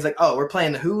knew that he's like, oh, we're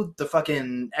playing the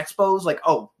fucking Expos, like,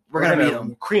 oh, we're gonna beat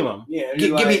them. cream them. Yeah,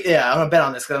 Give me, I'm gonna bet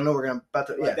on this because I know we're gonna about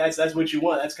to. like, Yeah, that's what you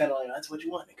want. That's kind of like that's what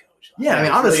you want, the coach. Like, Yeah, I mean,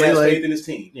 he honestly, has like- faith in his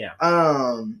team. Yeah.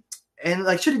 and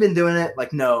like, should he been doing it?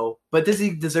 Like, no. But does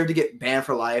he deserve to get banned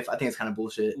for life? I think it's kind of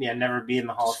bullshit. Yeah, never be in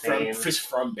the Hall of Fame. Just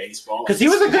from baseball, Because he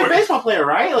was a good baseball player,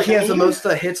 right? Like, He has I the mean, most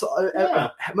hits,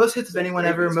 most hits of anyone Great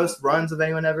ever, baseball most player. runs of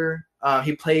anyone ever.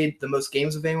 He played the most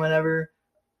games of anyone ever,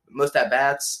 most at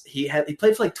bats. He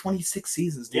played for like 26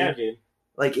 seasons, dude. Yeah, dude.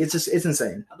 Like, it's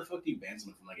insane. How the fuck do you ban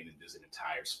someone from like this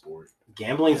entire sport?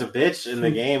 Gambling's a bitch in the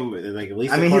game. Like, at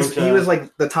least I mean, according he to- was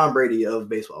like the Tom Brady of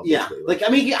baseball. yeah. basically. Like, I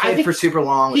mean, I played think for super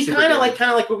long. was he super kind of good.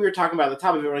 like what we were talking about at the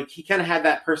top of it. Like, he kind of had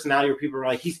that personality where people were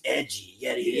like, he's edgy,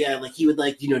 yeah. Like, he would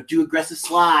like do aggressive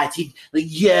slides. He'd like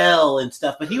yell and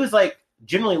stuff. But he was like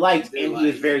generally liked, and he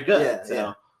was very good. Yeah, so.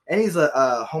 yeah. And he's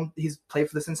he's played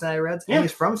for the Cincinnati Reds, and Yeah.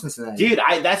 he's from Cincinnati. Dude,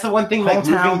 that's the one thing. Like,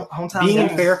 hometown. being in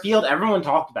guy. Fairfield, everyone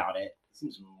talked about it. It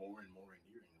seems more and more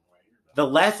endearing the more I hear about The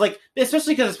less, like,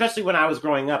 especially when I was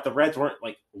growing up, the Reds weren't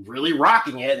like really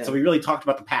rocking it, Yeah. so we really talked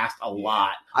about the past a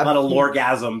lot. A I- lot of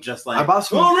lorgasm, just like, I bought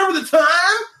some- oh, remember the time,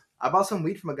 I bought some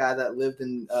weed from a guy that lived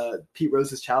in Pete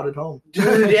Rose's childhood home.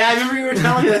 dude? Yeah, I remember you were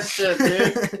telling me that shit, dude.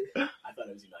 it. I thought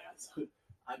it was like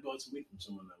I bought some weed from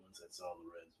someone that once I saw the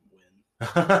Reds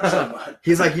win. Someone.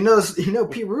 He's like,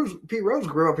 Pete Rose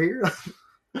grew up here.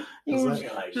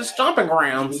 Like, Just stomping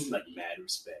grounds. He's like mad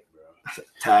respect, bro.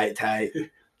 Tight. Trying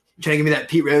to give me that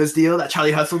Pete Rose deal, that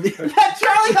Charlie Hustle deal. That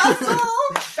Charlie Hustle,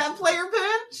 that player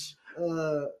bench.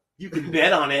 You can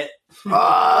bet on it.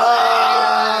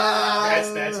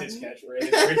 That's his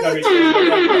catchphrase. Every time he says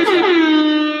it,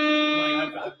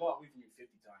 I bought weed from you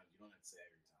 50 times.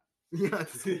 You don't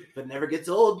have to say it every time. But never gets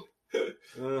old.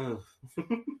 Ugh.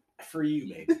 For you,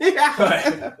 maybe.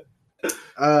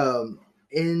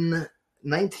 In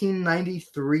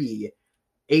 1993,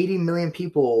 80 million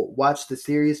people watched the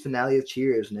series finale of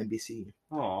Cheers on NBC.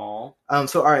 Aww.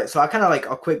 So all right, so I kind of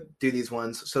I'll quick do these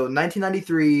ones. So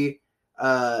 1993,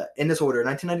 in this order: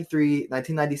 1993,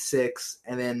 1996,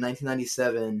 and then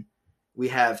 1997. We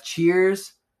have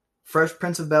Cheers, Fresh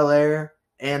Prince of Bel-Air,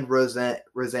 and Roseanne.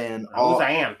 Roseanne.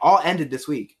 All ended this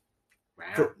week,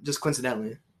 Wow. just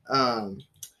coincidentally.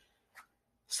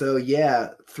 So yeah,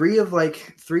 three of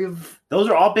Those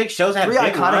are all big shows. That three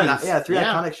had big iconic, runs.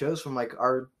 iconic shows from like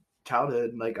our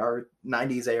childhood, like our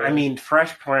 90s era. I mean,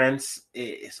 Fresh Prince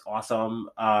is awesome.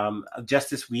 Just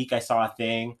this week, I saw a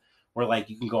thing where like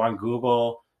you can go on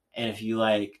Google, and if you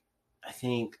like, I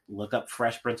think look up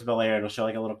Fresh Prince of Bel-Air, it'll show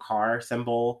like a little car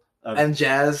symbol. And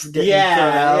Jazz getting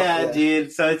thrown out. Yeah,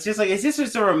 dude. So it's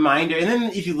just a reminder. And then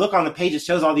if you look on the page, it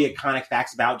shows all the iconic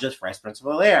facts about just Fresh Prince of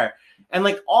Bel-Air. And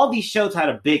like all these shows had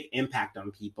a big impact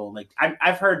on people. Like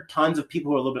I've heard tons of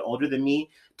people who are a little bit older than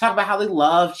me talk about how they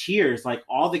love Cheers. Like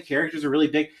all the characters are really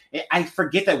big. I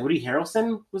forget that Woody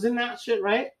Harrelson was in that shit,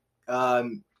 right?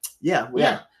 Yeah.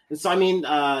 And so I mean,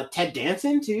 Ted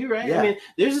Danson too, right? Yeah. I mean,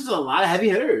 there's just a lot of heavy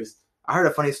hitters. I heard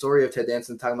a funny story of Ted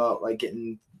Danson talking about like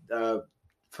getting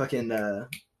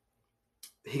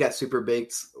he got super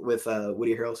baked with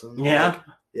Woody Harrelson.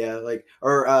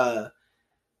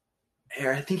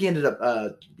 I think he ended up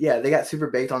they got super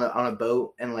baked on a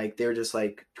boat, and like they were just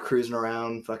like cruising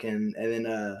around fucking, and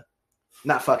then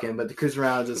not fucking, but they cruising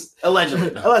around just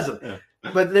Allegedly. yeah.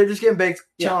 But they're just getting baked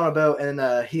chilling on a boat,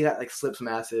 and he got like slipped some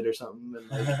acid or something, and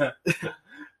like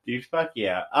Dude, fuck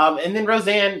yeah. And then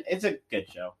Roseanne, it's a good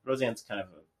show. Roseanne's kind of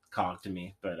a cog to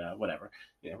me, but whatever.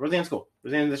 Yeah, Roseanne's cool.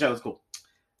 The show is cool.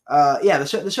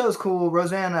 The show is cool.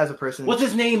 Roseanne as a person. What's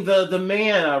his name? The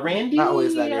man, Randy? Not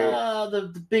always that great.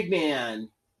 The big man.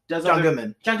 John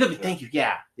Goodman. John Goodman, thank you.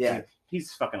 Yeah. Yeah. Dude,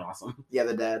 he's fucking awesome. Yeah,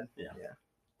 the dad.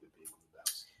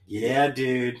 Yeah,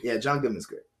 dude. Yeah, John Goodman's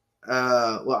great.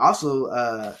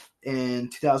 Also, in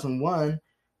 2001,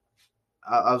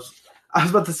 I was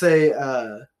about to say,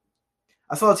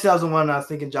 I saw 2001 and I was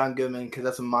thinking John Goodman because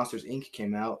that's when Monsters Inc.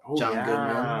 came out. Oh, John yeah.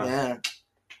 Goodman,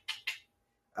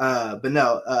 yeah. But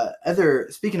no,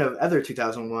 speaking of other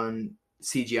 2001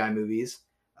 CGI movies,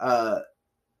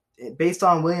 based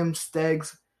on William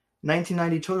Stegg's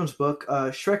 1990 children's book,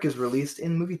 Shrek is released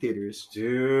in movie theaters.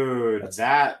 Dude,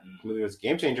 that movie was a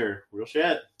game changer. Real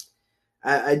shit.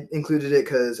 I included it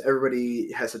because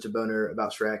everybody has such a boner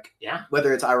about Shrek. Yeah.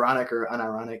 Whether it's ironic or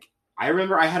unironic. I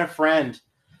remember I had a friend.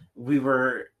 We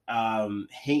were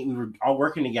we were all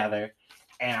working together,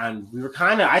 and we were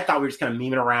I thought we were just kind of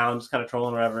memeing around, just kind of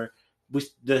trolling or whatever.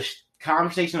 The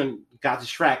conversation got to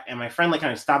Shrek, and my friend like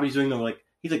kind of stopped what he's doing. And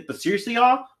he's like, but seriously,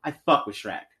 y'all, I fuck with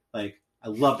Shrek. Like, I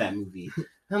love that movie. And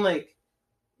I'm like,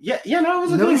 no, it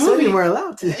was a good movie. We're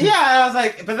allowed to. Yeah, I was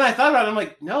like, but then I thought about it. I'm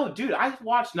like, no, dude, I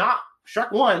watched not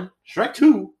Shrek 1, Shrek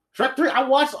 2, Shrek 3. I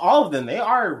watched all of them. They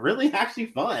are really actually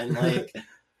fun. Like,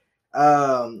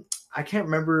 I can't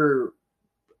remember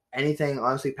anything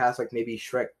honestly past like maybe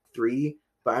Shrek 3,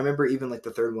 but I remember even like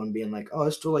the third one being like, oh,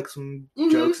 there's still like some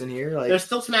jokes in here. Like, there's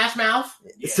still Smash Mouth.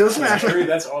 It's still Smash Mouth.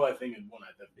 That's all I think of when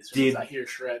as soon as I hear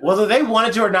Shrek. Whether they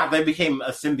wanted to or not, they became a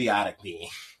symbiotic being.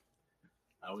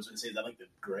 I was going to say, is that like the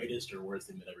greatest or worst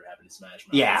thing that ever happened to Smash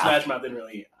Mouth? Yeah. Smash Mouth didn't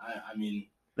really, I mean...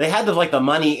 They had the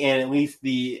money and at least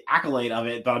the accolade of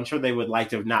it, but I'm sure they would like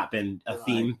to have not been a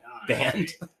theme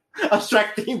band. A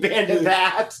Shrek theme band in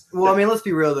that. Well, I mean, let's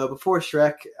be real though. Before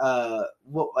Shrek,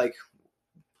 what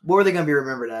were they going to be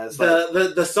remembered as?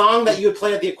 The song that you would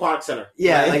play at the Aquatic Center.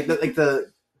 Yeah, right? like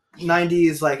the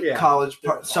 90s college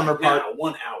summer party.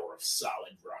 1 hour of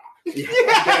solid rock. Yeah.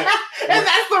 And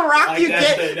that's the rock like you that's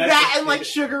get. that's that and like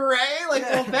Sugar Ray. Like,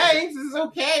 well, thanks. This is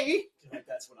okay.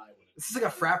 That's what I would. This is like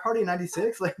a frat party in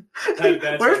 '96. Like,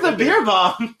 where's the beer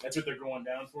bomb? That's what they're going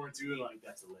down for too. And like,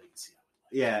 that's a legacy.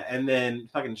 Yeah, and then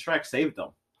fucking Shrek saved them.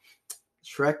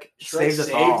 Shrek saved us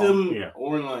saved all. them, Yeah.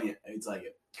 or like it's like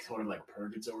sort of like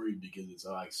purgatory because it's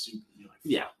like super.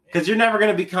 Yeah, because you're never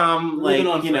gonna become living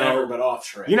like on forever, but off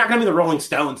Shrek. You're not gonna be the Rolling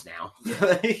Stones now. You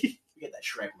get that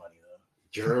Shrek money though.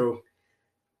 True.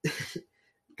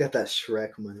 Got that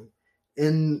Shrek money.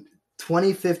 In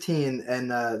 2015, and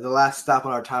the last stop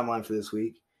on our timeline for this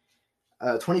week,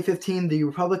 2015, the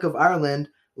Republic of Ireland,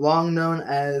 long known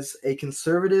as a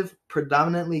conservative,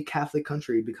 predominantly Catholic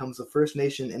country, becomes the first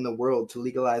nation in the world to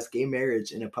legalize gay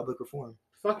marriage in a public reform.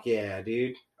 Fuck yeah,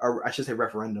 dude. Or I should say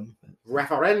referendum.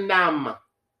 Referendum.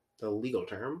 The legal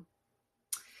term.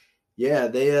 Yeah,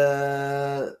 they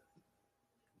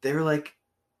were like,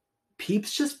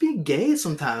 peeps just be gay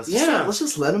sometimes. Yeah. Let's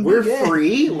just let them We're be gay.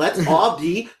 free. Let's all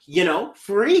be,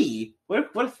 free.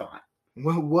 What a thought.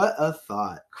 Well, what a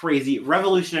thought. Crazy.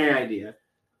 Revolutionary idea.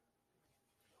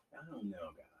 I don't know,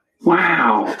 guys.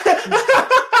 Wow.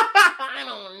 I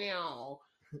don't know.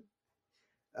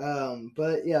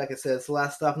 But yeah, like I said, it's the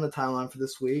last stop on the timeline for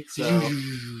this week. So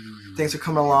thanks for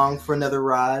coming along for another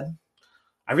ride.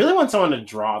 I really want someone to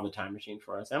draw the time machine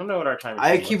for us. I don't know what our time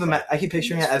machine I keep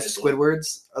picturing it as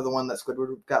Squidward's, or the one that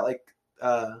Squidward got like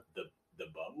The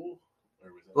bubble? Or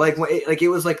was it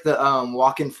was like the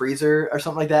walk-in freezer or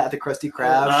something like that at the Krusty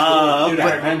Krab. Oh, Dude, okay.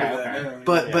 I remember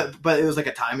Okay. that. But it was like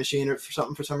a time machine or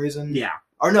for some reason. Yeah.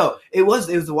 Or no, it was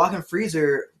the walk-in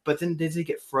freezer. But then did he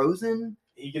get frozen?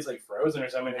 He gets like frozen or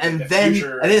something. And like then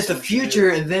future it's the some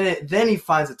future, shit. and then he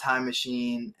finds a time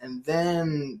machine, and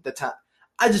then the time.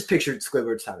 I just pictured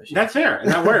Squidward's time machine. That's fair.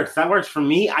 And that works. That works for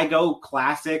me. I go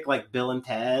classic like Bill and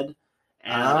Ted,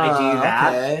 and I do that.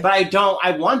 Okay. But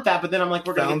I want that. But then I'm like,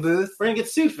 we're Phone booth. gonna get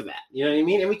sued for that. You know what I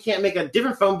mean? And we can't make a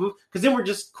different phone booth because then we're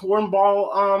just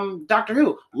cornball. Doctor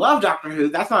Who. Love Doctor Who.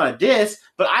 That's not a diss.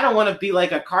 But I don't want to be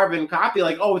like a carbon copy.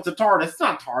 Like, oh, it's a TARDIS. It's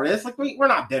not TARDIS. Like we're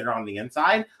not bigger on the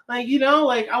inside. Like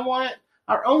like I want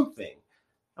our own thing.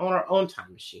 I want our own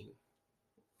time machine.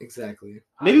 Exactly.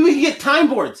 Maybe we can get time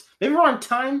boards. Maybe we're on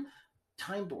time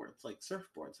boards, like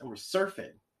surfboards, and we're surfing.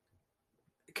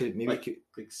 Like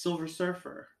Silver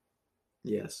Surfer.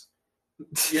 Yes.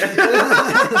 Yeah.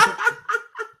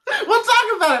 We'll talk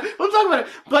about it.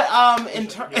 But in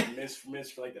terms,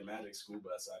 miss for like the magic school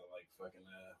bus out of like fucking.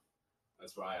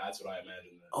 That's what I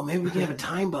imagine. oh, maybe we can have a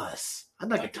time bus. I'd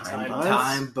like a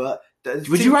time bus.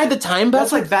 Would you ride the time bus?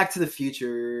 That's like Back to the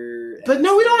Future. But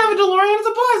no, we don't have a DeLorean. It's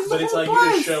a bus. But it's a like bus.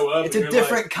 you just show up. It's and a you're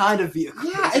different kind of vehicle.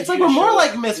 Yeah, It's it's like like you we're just more show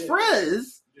like up, Miss yeah.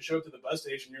 Frizz. You show up to the bus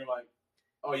station. You're like,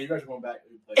 oh, you guys are going back.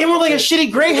 And we're like a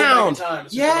shitty Greyhound.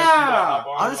 Yeah.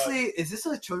 Honestly, is this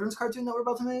a children's cartoon that we're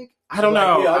about to make? I don't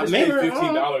know. Yeah, I'll just Maybe pay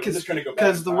 $15. I'm just trying to go back.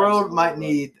 Because the world might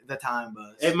need the time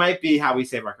bus. It might be how we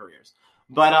save our careers.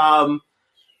 But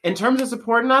in terms of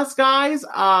supporting us, guys,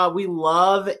 we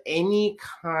love any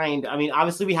kind. I mean,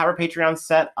 obviously, we have our Patreon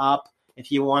set up.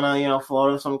 If you want to,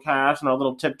 float us some cash in our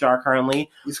little tip jar currently.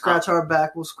 You scratch our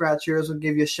back, we'll scratch yours. We'll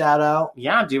give you a shout out.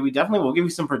 Yeah, dude, we definitely will give you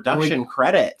some production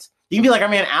credit. You can be like our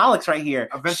man Alex right here,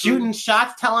 Eventually. shooting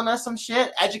shots, telling us some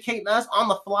shit, educating us on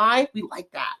the fly. We like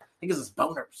that. It gives us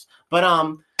boners. But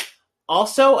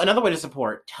also, another way to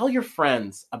support, tell your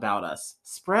friends about us.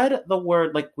 Spread the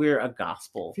word like we're a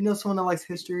gospel. If you know someone that likes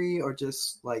history or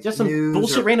just some news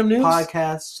bullshit or random news.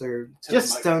 podcasts or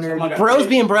Just stoner bros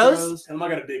being bros. Tell them I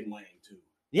got a big wang, too.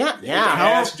 Yeah, If they yeah.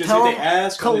 ask, just if they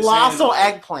ask, I'm just Colossal saying,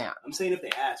 like, eggplant. I'm saying if they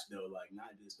ask, though, like, not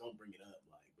just don't bring it up.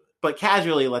 But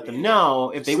casually let them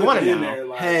know if they slip want it to in know. there,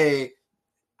 like, hey,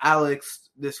 Alex,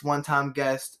 this one-time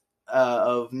guest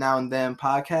of Now and Then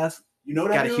podcast, you know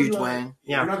what got I a do? huge Like, wang.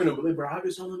 Yeah. You're not going to believe, bro. I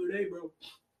did something the other day, bro.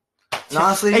 And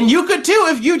honestly, And you could too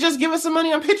if you just give us some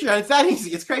money on Patreon. It's that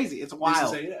easy. It's crazy. It's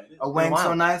wild. Say, yeah, it is. a wang so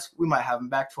wild. nice, we might have him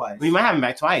back twice. We might have him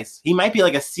back twice. He might be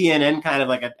like a CNN kind of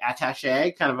like an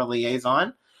attaché, kind of a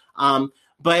liaison.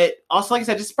 But also, like I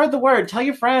said, just spread the word. Tell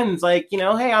your friends, like, hey,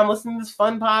 I'm listening to this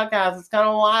fun podcast. It's kind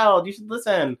of wild. You should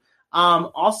listen.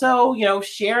 Also,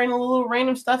 sharing a little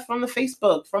random stuff from the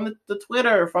Facebook, from the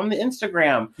Twitter, from the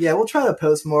Instagram. Yeah, we'll try to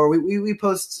post more. We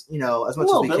post, as much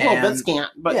as we A can. little bit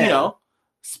scant, but Yeah.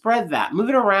 spread that, move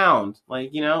it around, like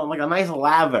like a nice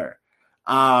lather.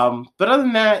 But other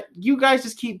than that, you guys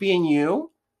just keep being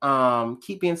you.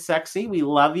 Keep being sexy. We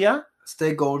love you.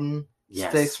 Stay golden.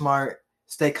 Yes. Stay smart.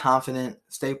 Stay confident.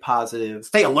 Stay positive.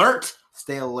 Stay alert.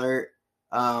 Stay alert.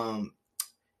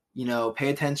 Pay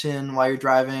attention while you're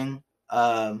driving.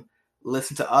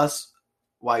 Listen to us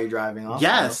while you're driving. Also.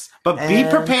 Yes, but be And-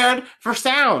 prepared for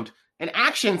sound and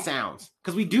action sounds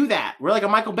because we do that. We're like a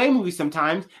Michael Bay movie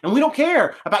sometimes, and we don't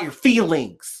care about your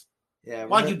feelings Yeah.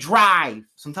 while you drive.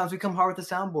 Sometimes we come hard with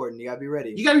the soundboard, and you gotta be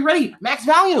ready. You gotta be ready. Max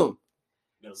volume.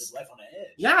 Live life on the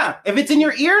edge. Yeah, if it's in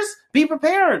your ears, be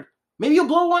prepared. Maybe you'll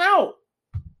blow one out.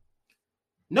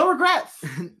 No regrets.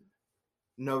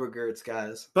 No regrets,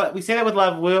 guys. But we say that with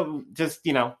love. We'll just,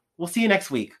 we'll see you next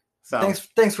week. So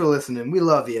Thanks for listening. We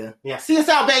love you. yeah, see us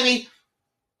out, baby.